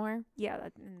shower a lot more? Yeah.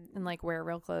 And like wear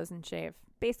real clothes and shave.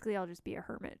 Basically, I'll just be a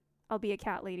hermit. I'll be a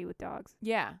cat lady with dogs.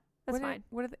 Yeah. That's fine.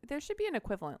 There should be an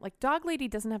equivalent. Like dog lady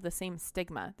doesn't have the same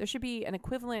stigma. There should be an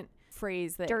equivalent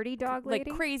phrase that dirty dog lady,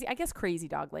 like crazy. I guess crazy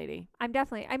dog lady.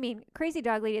 Crazy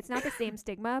dog lady. It's not the same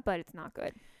stigma, but it's not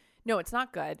good. No, it's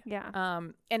not good. Yeah.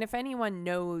 And if anyone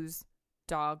knows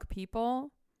dog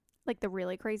people, like the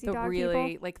really crazy dog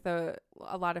people, like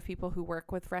a lot of people who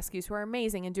work with rescues who are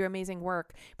amazing and do amazing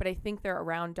work, but I think they're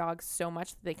around dogs so much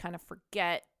that they kind of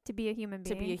forget to be a human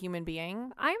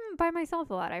being. I'm by myself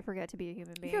a lot. I forget to be a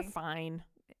human being. You're fine.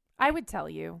 I would tell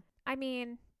you. I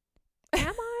mean, am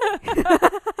I?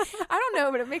 I don't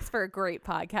know, but it makes for a great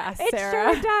podcast, it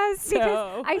Sarah. Sure does.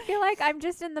 Because I feel like I'm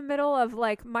just in the middle of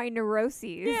like my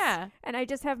neuroses. Yeah. And I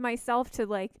just have myself to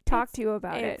like talk to you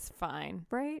about it. It's fine.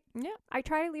 Right? Yeah. I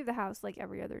try to leave the house like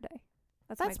every other day.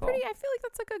 That's my goal. Pretty, I feel like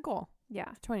that's a good goal. Yeah.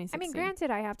 2016. I mean,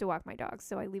 granted, I have to walk my dogs,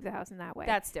 so I leave the house in that way.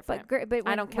 That's different. But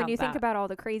I don't count when you that. think about all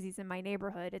the crazies in my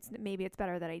neighborhood, maybe it's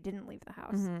better that I didn't leave the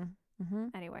house.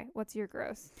 Anyway, what's your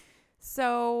gross?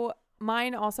 So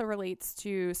mine also relates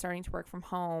to starting to work from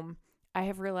home. I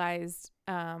have realized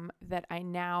that I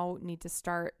now need to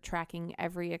start tracking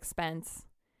every expense.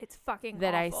 It's fucking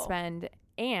that awful. I spend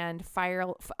and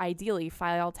ideally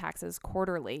file taxes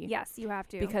quarterly. Yes, you have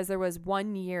to. Because there was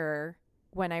 1 year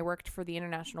when I worked for the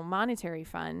International Monetary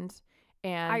Fund,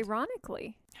 and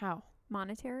ironically, how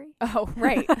monetary? Oh,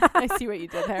 right. I see what you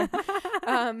did there.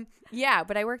 Yeah,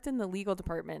 but I worked in the legal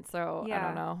department, so I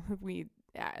don't know.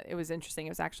 It was interesting. It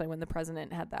was actually when the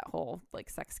president had that whole like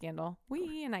sex scandal.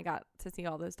 And I got to see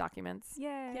all those documents.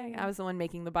 Yay. I was the one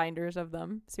making the binders of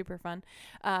them. Super fun.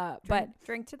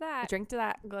 Drink to that.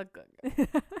 Glug, glug.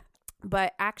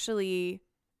 But actually,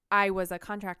 I was a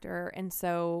contractor, and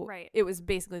so it was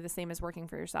basically the same as working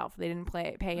for yourself. They didn't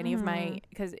pay any of my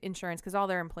insurance because all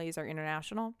their employees are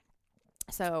international.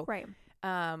 So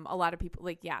a lot of people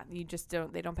you just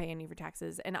don't pay any of your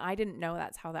taxes, and I didn't know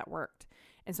that's how that worked.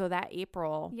 And so that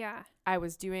April, I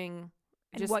was doing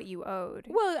just what you owed.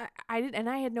 Well, I didn't, and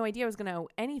I had no idea I was going to owe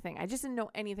anything. I just didn't know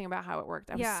anything about how it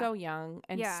worked. I was so young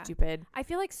and stupid. I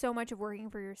feel like so much of working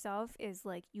for yourself is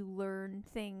like you learn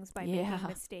things by making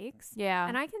mistakes. Yeah.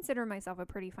 And I consider myself a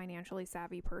pretty financially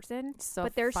savvy person,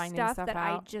 but there's stuff that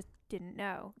I just didn't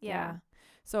know. Yeah.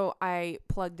 So I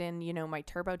plugged in, my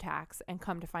TurboTax, and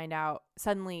come to find out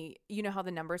suddenly, how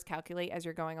the numbers calculate as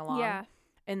you're going along. Yeah.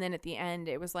 And then at the end,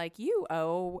 it was like, you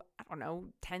owe, I don't know,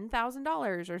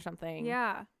 $10,000 or something.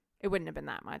 Yeah. It wouldn't have been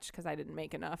that much because I didn't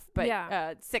make enough. But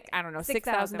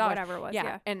 $6,000, whatever it was.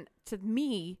 Yeah. And to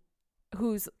me,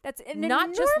 who's that's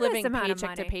not just living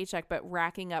paycheck to paycheck, but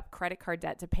racking up credit card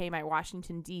debt to pay my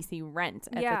Washington, D.C. rent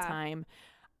at the time,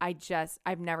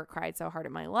 I've never cried so hard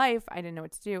in my life. I didn't know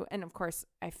what to do. And of course,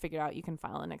 I figured out you can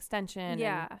file an extension.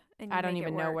 Yeah. And I don't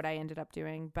even know what I ended up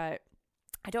doing, but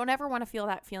I don't ever want to feel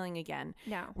that feeling again.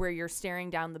 No. Where you're staring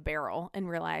down the barrel and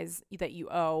realize that you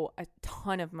owe a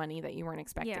ton of money that you weren't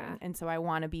expecting. Yeah. And so I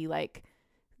want to be like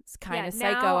kind of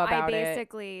psycho about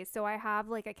it. So I have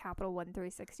like a Capital One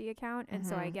 360 account. And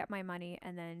so I get my money,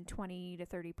 and then 20 to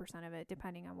 30% of it,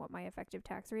 depending on what my effective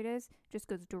tax rate is, just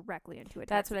goes directly into a tax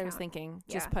That's what account. I was thinking.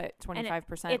 Just put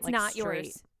 25%. It's like not straight.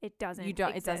 Yours. It doesn't It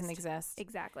doesn't exist.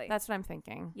 Exactly. That's what I'm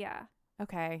thinking. Yeah.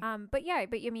 Okay. But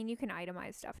I mean, you can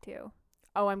itemize stuff too.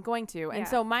 Oh, I'm going to. And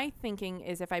so my thinking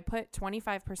is if I put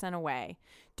 25% away,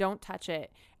 don't touch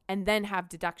it, and then have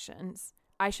deductions,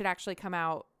 I should actually come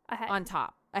out on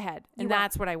top. Ahead. And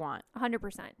that's what I want.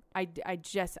 100%. I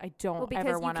don't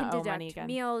ever want to owe money again.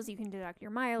 Meals, you can deduct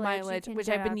your mileage, which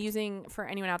I've been using for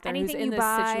anyone out there who's in this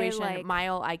situation. Like,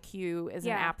 Mile IQ is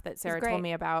an app that Sarah told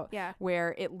me about,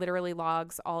 where it literally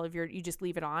logs all of you just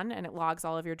leave it on and it logs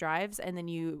all of your drives, and then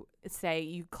you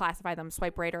classify them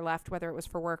swipe right or left, whether it was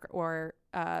for work or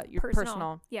your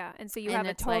personal. Yeah. And so you have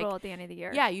a total at the end of the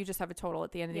year. Yeah. You just have a total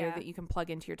at the end of the year that you can plug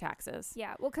into your taxes.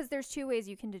 Yeah. Well, because there's two ways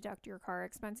you can deduct your car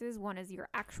expenses. One is your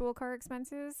actual car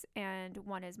expenses, and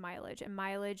one is mileage. And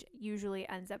mileage usually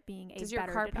ends up being a better Does your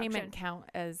car deduction. payment count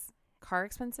as car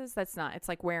expenses? That's not. It's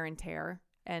like wear and tear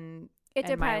and it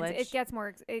depends. Mileage.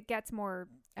 It gets more.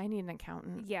 I need an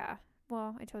accountant. Yeah.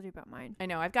 Well, I told you about mine. I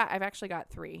know. I've actually got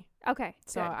 3. Okay.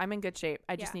 So I'm in good shape.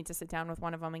 I just need to sit down with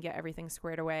one of them and get everything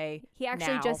squared away. He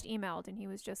actually just emailed, and he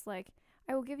was just like,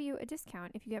 I will give you a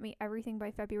discount if you get me everything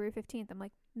by February 15th. I'm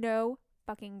like, no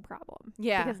fucking problem.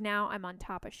 Yeah. Because now I'm on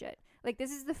top of shit. Like,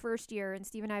 this is the first year, and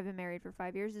Steve and I have been married for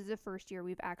 5 years. This is the first year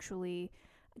we've actually,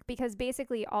 because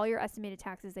basically all your estimated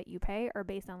taxes that you pay are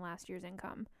based on last year's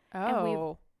income.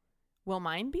 Oh. Will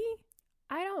mine be?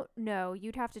 I don't know.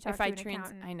 You'd have to talk to an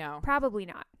accountant. I know. Probably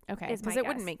not. Okay. Because it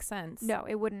wouldn't make sense. No,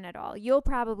 it wouldn't at all. You'll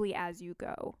probably, as you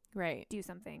go, right, do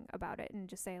something about it and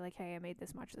just say, like, hey, I made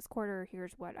this much this quarter.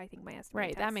 Here's what I think my estimate.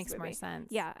 Right. That makes more sense.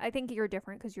 Yeah. I think you're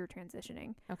different because you're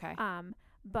transitioning. Okay.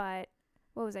 But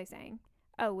what was I saying?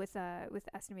 Oh, with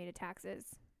estimated taxes.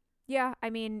 Yeah. I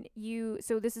mean,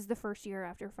 so this is the first year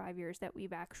after 5 years that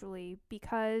we've actually,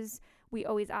 because we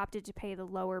always opted to pay the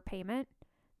lower payment,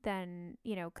 then,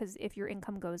 you know, because if your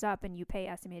income goes up and you pay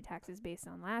estimated taxes based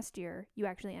on last year, you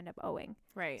actually end up owing.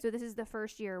 Right. So this is the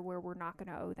first year where we're not going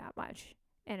to owe that much.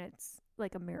 And it's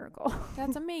like a miracle.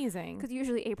 That's amazing. Because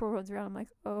usually April rolls around, I'm like,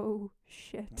 oh,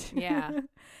 shit. Yeah.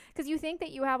 Because you think that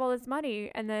you have all this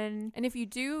money, and then... And if you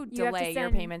do delay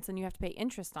your payments, then you have to pay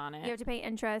interest on it. You have to pay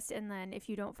interest, and then if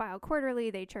you don't file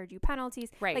quarterly, they charge you penalties.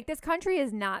 Right. Like, this country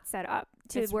is not set up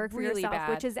to work for yourself, bad.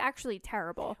 Which is actually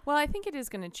terrible. Well, I think it is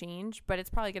going to change, but it's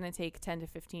probably going to take 10 to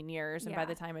 15 years, and by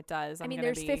the time it does,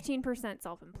 there's 15%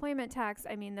 self-employment tax.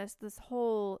 I mean, this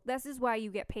is why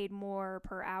you get paid more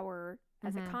per hour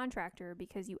as a contractor,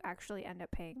 because you actually end up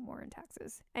paying more in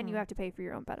taxes, and you have to pay for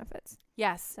your own benefits.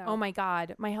 Yes. So, oh my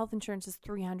God. My health insurance is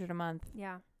 $300 a month.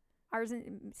 Yeah. Ours,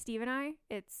 Steve and I,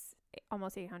 it's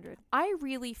almost $800. I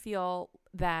really feel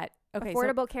that,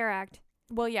 Affordable Care Act.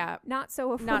 Well, yeah. Not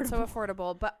so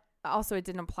affordable, but also it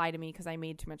didn't apply to me because I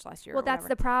made too much last year. Well, that's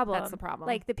the problem. That's the problem.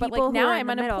 Like, the people but, now who are I'm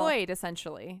unemployed,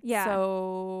 essentially. Yeah.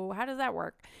 So how does that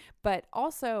work? But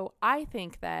also, I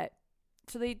think that,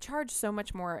 so they charge so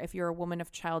much more if you're a woman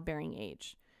of childbearing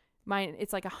age.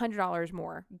 It's like $100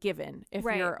 more given if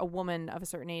you're a woman of a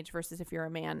certain age versus if you're a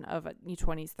man of your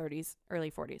 20s, 30s,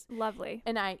 early 40s. Lovely.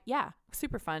 And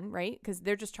super fun, right? Because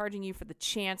they're just charging you for the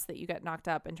chance that you get knocked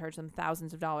up and charge them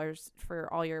thousands of dollars for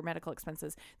all your medical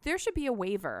expenses. There should be a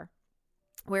waiver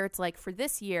where it's like, for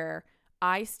this year,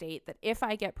 I state that if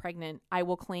I get pregnant, I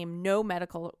will claim no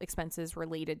medical expenses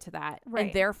related to that. Right.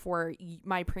 And therefore,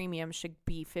 my premium should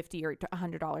be $50 or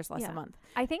 $100 less a month.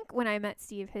 I think when I met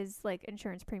Steve, his like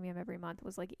insurance premium every month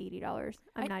was like $80. I'm not even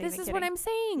kidding. This is what I'm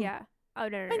saying. Yeah. Oh,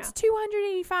 no. It's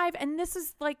 $285, and this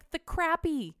is like the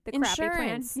crappy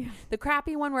insurance. Crappy plan. The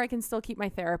crappy one where I can still keep my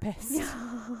therapist.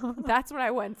 That's what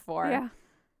I went for. Yeah.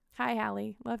 Hi,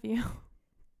 Hallie. Love you.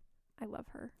 I love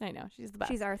her. I know. She's the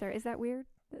best. She's Arthur. Is that weird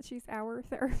that she's our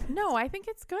therapist? No, I think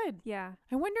it's good. Yeah.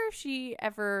 I wonder if she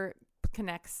ever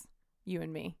connects you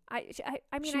and me. I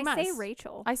mean, I say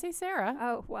Rachel. I say Sarah.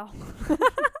 Oh, well.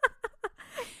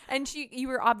 And you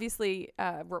were obviously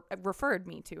referred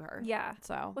me to her. Yeah.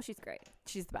 So. Well, she's great.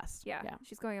 She's the best. Yeah.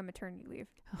 She's going on maternity leave.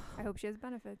 I hope she has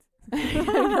benefits. I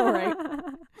know, right?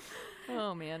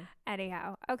 Oh, man.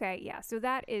 Anyhow. Okay. Yeah. So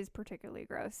that is particularly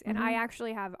gross. And I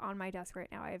actually have on my desk right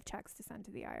now, I have checks to send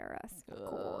to the IRS.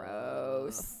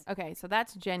 Gross. Okay. So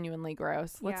that's genuinely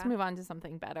gross. Let's move on to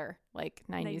something better, like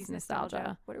 90s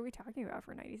nostalgia. What are we talking about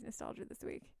for 90s nostalgia this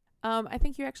week? I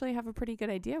think you actually have a pretty good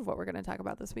idea of what we're going to talk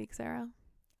about this week, Sarah.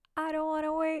 I don't want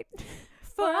to wait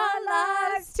for our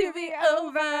lives to be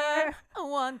over. I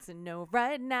want to know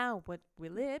right now, what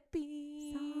will it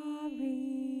be?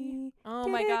 Sorry. Oh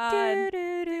my God.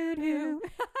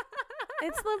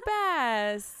 It's the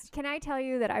best. Can I tell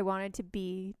you that I wanted to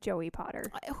be Joey Potter?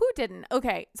 Who didn't?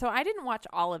 Okay, so I didn't watch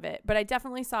all of it, but I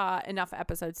definitely saw enough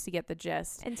episodes to get the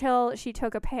gist. Until she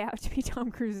took a payout to be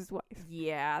Tom Cruise's wife.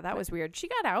 Yeah, that was weird. She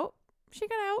got out.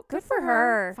 Good for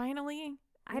her. Finally.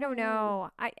 I don't know.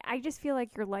 I just feel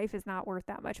like your life is not worth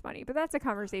that much money, but that's a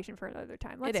conversation for another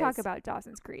time. Let's talk about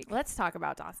Dawson's Creek. Let's talk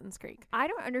about Dawson's Creek. I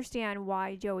don't understand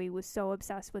why Joey was so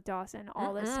obsessed with Dawson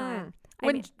all this time.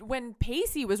 When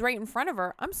Pacey was right in front of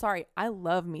her, I'm sorry, I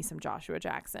love me some Joshua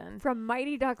Jackson. From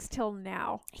Mighty Ducks till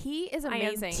now. He is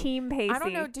amazing. I am Team Pacey. I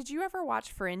don't know, did you ever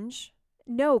watch Fringe?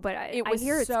 No, but I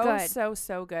hear it's good.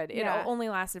 So good. It only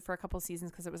lasted for a couple seasons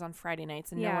because it was on Friday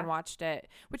nights and no one watched it,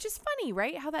 which is funny,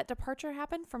 right? How that departure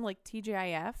happened from like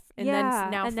TGIF and then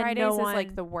now Fridays is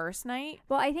like the worst night.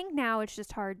 Well, I think now it's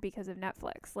just hard because of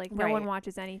Netflix. Like no one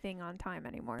watches anything on time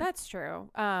anymore. That's true.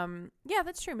 Yeah,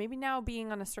 that's true. Maybe now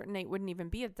being on a certain night wouldn't even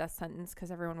be a death sentence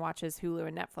because everyone watches Hulu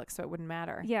and Netflix, so it wouldn't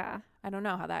matter. Yeah. I don't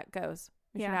know how that goes.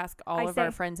 We should ask all of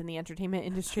our friends in the entertainment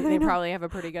industry. They probably have a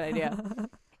pretty good idea.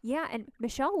 Yeah, and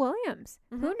Michelle Williams.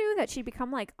 Who knew that she'd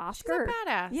become like Oscar? She's a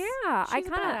badass. Yeah,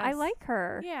 I like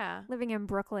her. Yeah. Living in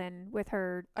Brooklyn with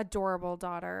her adorable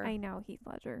daughter. I know, Heath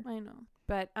Ledger. I know.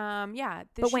 But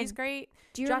she's great.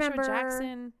 Do you Joshua remember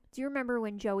Jackson? Do you remember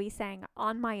when Joey sang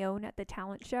On My Own at the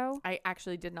talent show? I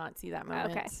actually did not see that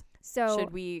moment. Okay. So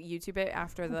should we YouTube it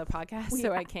after the podcast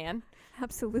so I can?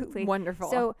 Absolutely. Wonderful.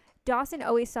 So Dawson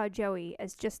always saw Joey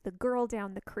as just the girl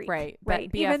down the creek. Right.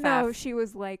 Even though she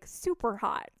was like super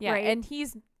hot. Yeah. Right? And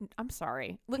I'm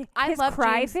sorry. Look, I love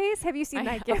cry face. Have you seen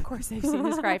that? Of course I've seen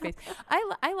his cry face.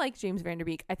 I like James Van Der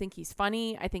Beek. I think he's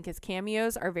funny. I think his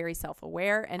cameos are very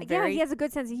self-aware and he has a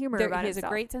good sense of humor about it. He has a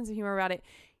great sense of humor about it.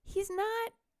 He's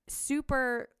not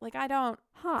super, like, I don't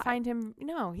find him,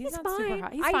 no, he's not fine. Super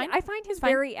hot. He's fine. I find him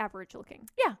very average looking.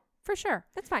 Yeah, for sure.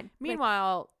 That's fine.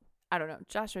 Meanwhile, I don't know,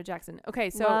 Joshua Jackson. Okay,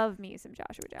 so love me some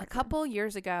Joshua Jackson. A couple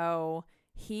years ago,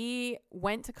 he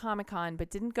went to Comic-Con but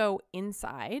didn't go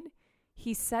inside.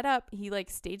 He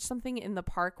staged something in the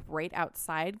park right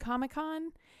outside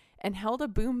Comic-Con and held a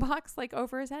boombox like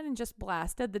over his head and just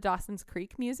blasted the Dawson's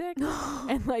Creek music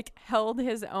and like held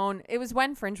his own. It was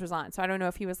when Fringe was on, so I don't know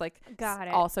if he was like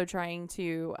also trying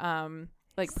to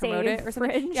like promote it or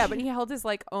something. Fringe. Yeah, but he held his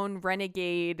like own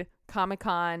renegade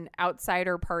Comic-Con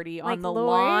outsider party like on the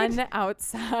Lloyd? lawn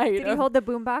outside. Did he hold the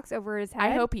boombox over his head?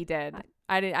 I hope he did.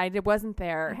 I wasn't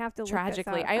there. I have to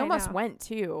tragically. Look this up. I almost went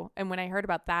too, and when I heard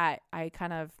about that, I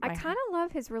kind of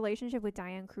love his relationship with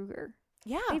Diane Kruger.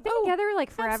 Yeah, they've been together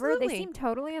like forever. Absolutely. They seem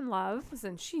totally in love.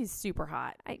 Listen, she's super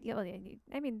hot. I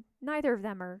mean, neither of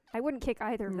them are. I wouldn't kick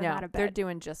either of them out of bed. They're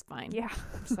doing just fine. Yeah.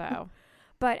 So,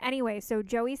 but anyway, so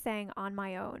Joey sang On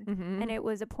My Own, mm-hmm. and it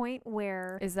was a point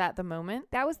where is that the moment?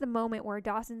 That was the moment where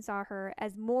Dawson saw her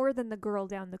as more than the girl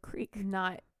down the creek.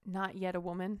 Not yet a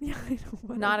woman.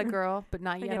 Not not a girl, but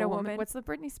not yet a woman. What's the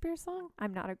Britney Spears song?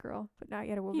 I'm not a girl, but not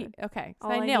yet a woman. Okay, so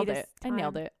I nailed it. I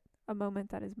nailed it. A moment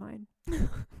that is mine.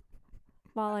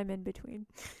 While I'm in between.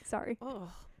 Sorry.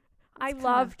 Oh, I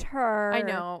loved her. I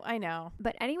know.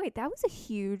 But anyway, that was a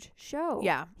huge show.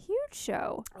 Yeah. Huge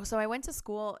show. So I went to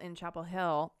school in Chapel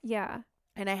Hill. Yeah.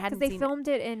 And I hadn't seen... Because they filmed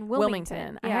it in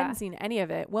Wilmington. I hadn't seen any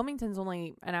of it. Wilmington's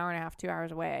only an hour and a half, 2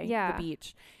 hours away. Yeah. The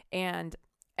beach. And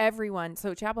everyone...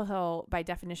 So Chapel Hill, by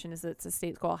definition, is it's a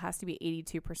state school. Has to be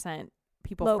 82%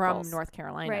 people Locals. from North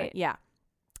Carolina. Right. Yeah.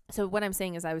 So what I'm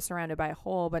saying is I was surrounded by a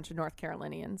whole bunch of North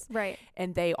Carolinians. Right.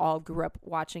 And they all grew up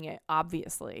watching it,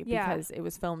 obviously, because it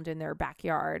was filmed in their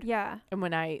backyard. Yeah. And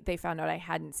when they found out I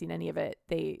hadn't seen any of it,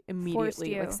 they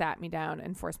immediately like sat me down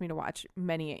and forced me to watch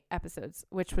many episodes,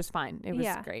 which was fine. It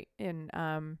was great. And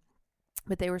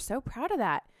but they were so proud of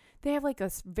that. They have like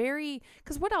a very,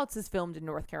 because what else is filmed in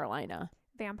North Carolina?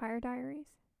 Vampire Diaries.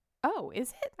 Oh,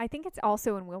 is it? I think it's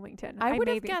also in Wilmington. I would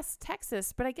have guessed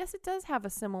Texas, but I guess it does have a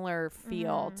similar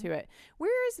feel to it.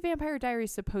 Where is Vampire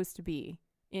Diaries supposed to be?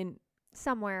 In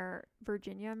somewhere,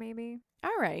 Virginia, maybe.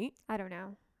 All right. I don't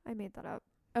know. I made that up.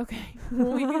 Okay.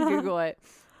 Well, we can Google it.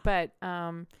 But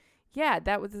yeah,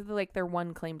 that was like their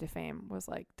one claim to fame was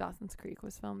like Dawson's Creek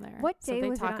was filmed there. What day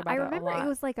was it on? I remember it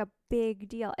was like a big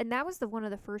deal. And that was one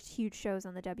of the first huge shows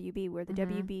on the WB where the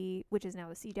WB, which is now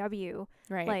the CW,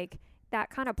 right? Like that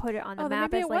kind of put it on the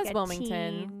map. Maybe as it like was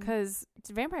Wilmington because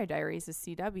Vampire Diaries is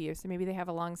CW, so maybe they have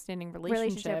a long-standing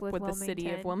relationship with the city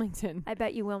of Wilmington. I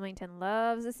bet you Wilmington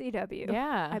loves the CW.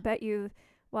 Yeah, I bet you.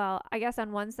 Well, I guess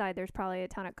on one side there's probably a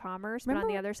ton of commerce, but on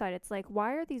the other side it's like,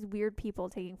 why are these weird people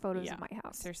taking photos of my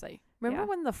house? Seriously. Remember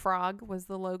when the frog was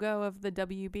the logo of the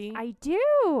WB? I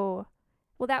do.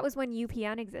 Well, that was when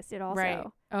UPN existed also. Right.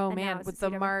 Oh, and man, with the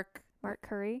Mark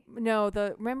Curry? No,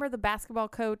 remember the basketball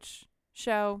coach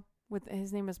show with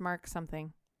his name was Mark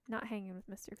something. Not Hanging with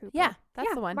Mr. Cooper. Yeah,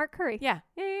 that's the one. Mark Curry. Yeah.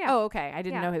 Oh, okay. I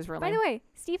didn't know his real name. By the way,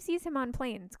 Steve sees him on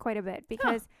planes quite a bit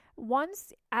because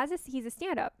he's a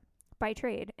stand-up by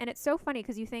trade, and it's so funny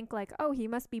because you think like, oh, he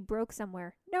must be broke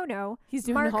somewhere. No, he's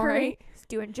doing Mark all Curry right. He's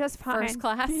doing just fine. First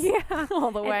class, yeah, all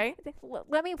the way.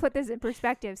 Let me put this in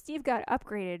perspective. Steve got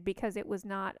upgraded because it was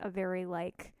not a very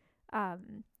like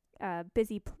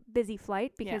busy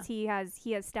flight because he has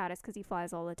status because he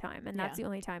flies all the time, and that's the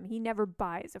only time he never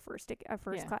buys a first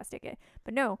class ticket.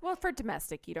 But no, well, for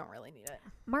domestic, you don't really need it.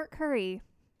 Mark Curry.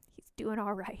 He's doing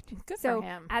all right. Good for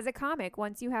him. As a comic,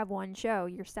 once you have one show,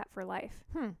 you're set for life.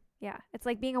 Yeah. It's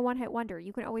like being a one-hit wonder.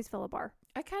 You can always fill a bar.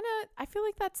 I feel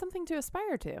like that's something to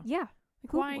aspire to. Yeah.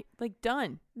 Like why? Like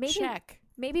done. Check.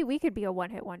 Maybe we could be a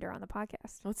one-hit wonder on the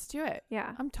podcast. Let's do it.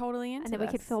 Yeah. I'm totally into And then we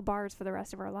could fill bars for the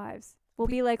rest of our lives. We'll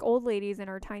be like old ladies in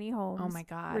our tiny homes. Oh my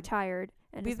God. Retired.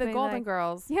 And be the Golden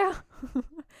Girls. Yeah.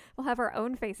 We'll have our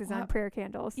own faces on prayer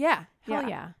candles. Yeah. Hell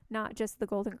yeah. Not just the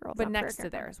Golden Girls. But next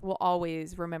to theirs. We'll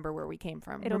always remember where we came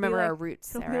from. It'll remember like, our roots,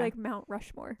 Sarah. It'll be like Mount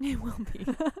Rushmore. It will be.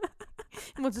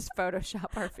 We'll just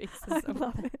Photoshop our faces. I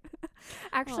love it.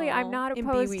 Actually, I'm not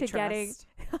opposed to getting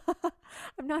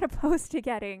I'm not opposed to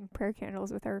getting prayer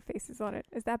candles with our faces on it.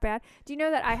 Is that bad? Do you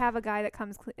know that I have a guy that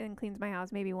comes and cleans my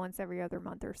house maybe once every other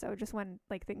month or so, just when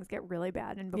like things get really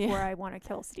bad and before I want to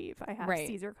kill Steve, I have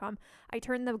Caesar come. I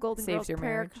turn the Golden Girls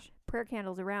prayer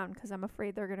candles around because I'm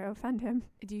afraid they're going to offend him.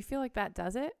 Do you feel like that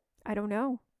does it? I don't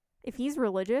know. If he's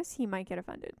religious, he might get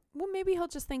offended. Well, maybe he'll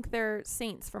just think they're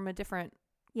saints from a different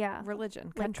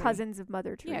religion, like cousins of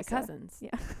Mother Teresa. Yeah, cousins.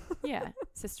 Yeah. Yeah.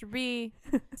 Sister B,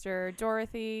 Sister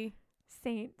Dorothy,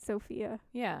 Saint Sophia.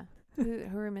 Yeah. Who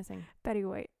are we missing? Betty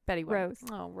White. Rose.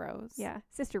 Oh, Rose. Yeah.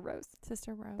 Sister Rose.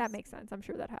 That makes sense. I'm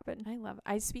sure that happened. I love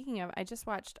it. Speaking of, I just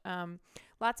watched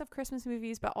lots of Christmas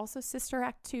movies, but also Sister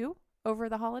Act 2 over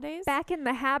the holidays. Back in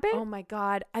the Habit? Oh my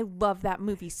God. I love that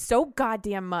movie so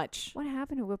goddamn much. What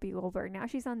happened to Whoopi Goldberg? Now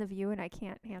she's on The View and I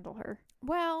can't handle her.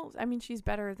 Well, I mean, she's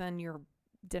better than your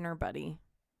dinner buddy.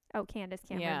 Oh, Candace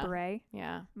Cameron Bure.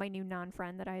 Yeah. My new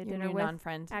non-friend that I had dinner with.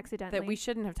 Non-friend. Accidentally. That we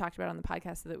shouldn't have talked about on the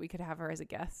podcast so that we could have her as a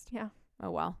guest. Yeah. Oh,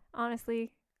 well.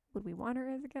 Honestly, would we want her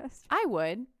as a guest? I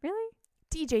would. Really?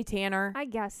 DJ Tanner. I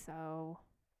guess so.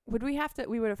 Would we have to?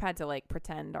 We would have had to like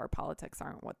pretend our politics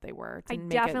aren't what they were. I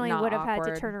definitely would have had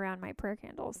to turn around my prayer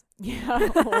candles. Yeah.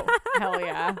 Hell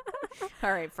yeah.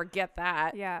 All right. Forget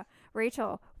that. Yeah.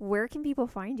 Rachel, where can people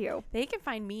find you? They can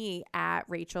find me at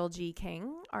Rachel G.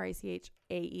 King,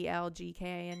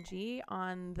 RACHAELGKING,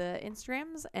 on the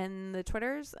Instagrams and the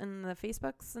Twitters and the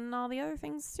Facebooks and all the other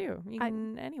things too. You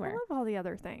can anywhere. I love all the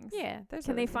other things. Yeah.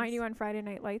 Can they find you on Friday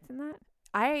Night Lights and that?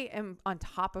 I am on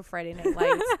top of Friday Night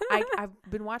Lights. I've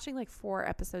been watching like 4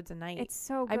 episodes a night. It's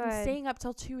so good. I've been staying up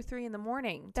till 2 or 3 in the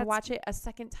morning to watch it a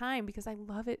second time because I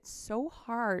love it so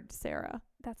hard, Sarah.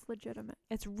 That's legitimate.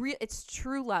 It's it's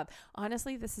true love.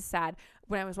 Honestly, this is sad.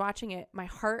 When I was watching it, my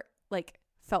heart like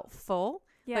felt full.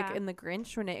 Yeah. Like in The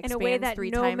Grinch when it expands 3 times. In a way that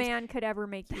no man could ever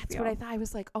make you feel. That's what I thought. I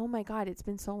was like, oh my God, it's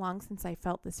been so long since I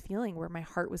felt this feeling where my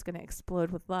heart was going to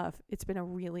explode with love. It's been a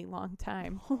really long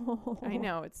time. I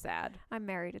know, it's sad. I'm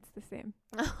married. It's the same.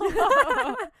 No.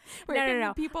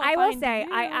 I will say,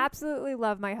 I absolutely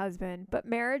love my husband, but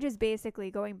marriage is basically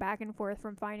going back and forth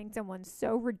from finding someone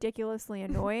so ridiculously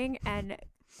annoying and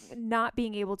not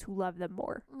being able to love them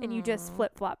more. And you just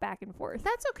flip-flop back and forth.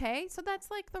 That's okay. So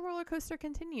that's like the roller coaster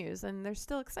continues and there's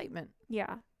still excitement.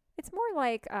 Yeah. It's more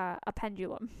like a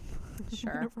pendulum.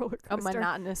 Sure. A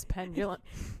monotonous pendulum.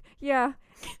 Yeah.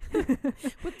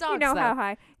 With dogs, you know how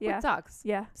high. Yeah. With dogs.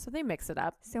 Yeah. So they mix it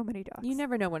up. So many dogs. You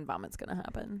never know when vomit's going to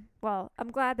happen. Well,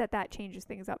 I'm glad that changes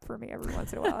things up for me every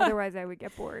once in a while. Otherwise, I would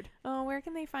get bored. Oh, where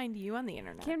can they find you on the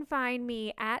internet? You can find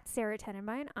me at Sarah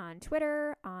Tenenbein on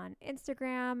Twitter, on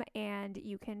Instagram, and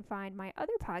you can find my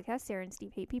other podcast, Sarah and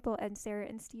Steve Hate People, at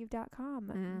sarahandsteve.com.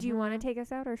 Mm-hmm. Do you want to take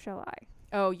us out or shall I?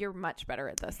 Oh, you're much better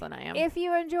at this than I am. If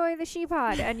you enjoy the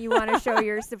ShePod and you want to show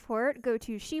your support, go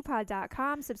to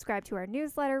shepod.com, subscribe to our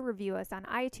newsletter, review us on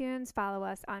iTunes, follow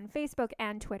us on Facebook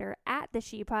and Twitter at the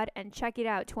ShePod, and check it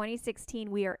out. 2016,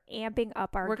 we are amping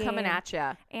up our game. We're coming at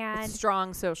you. And it's a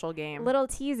strong social game. Little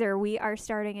teaser, we are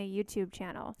starting a YouTube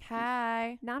channel.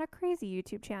 Hi. Not a crazy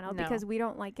YouTube channel because we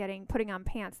don't like putting on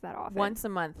pants that often. Once a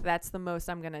month. That's the most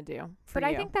I'm going to do. But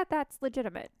I think that's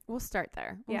legitimate. We'll start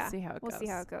there. We'll see how it goes. We'll see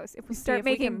how it goes. If we start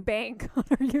making bank on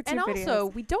our YouTube and videos. Also,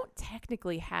 we don't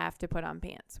technically have to put on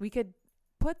pants. We could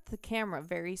put the camera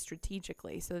very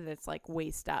strategically so that it's like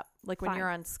waist up, like when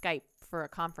you're on Skype for a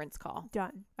conference call.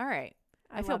 Done. All right.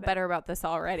 I feel better about this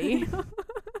already.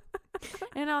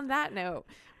 And on that note,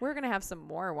 we're going to have some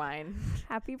more wine.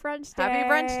 Happy brunch day. Happy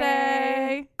brunch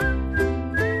day.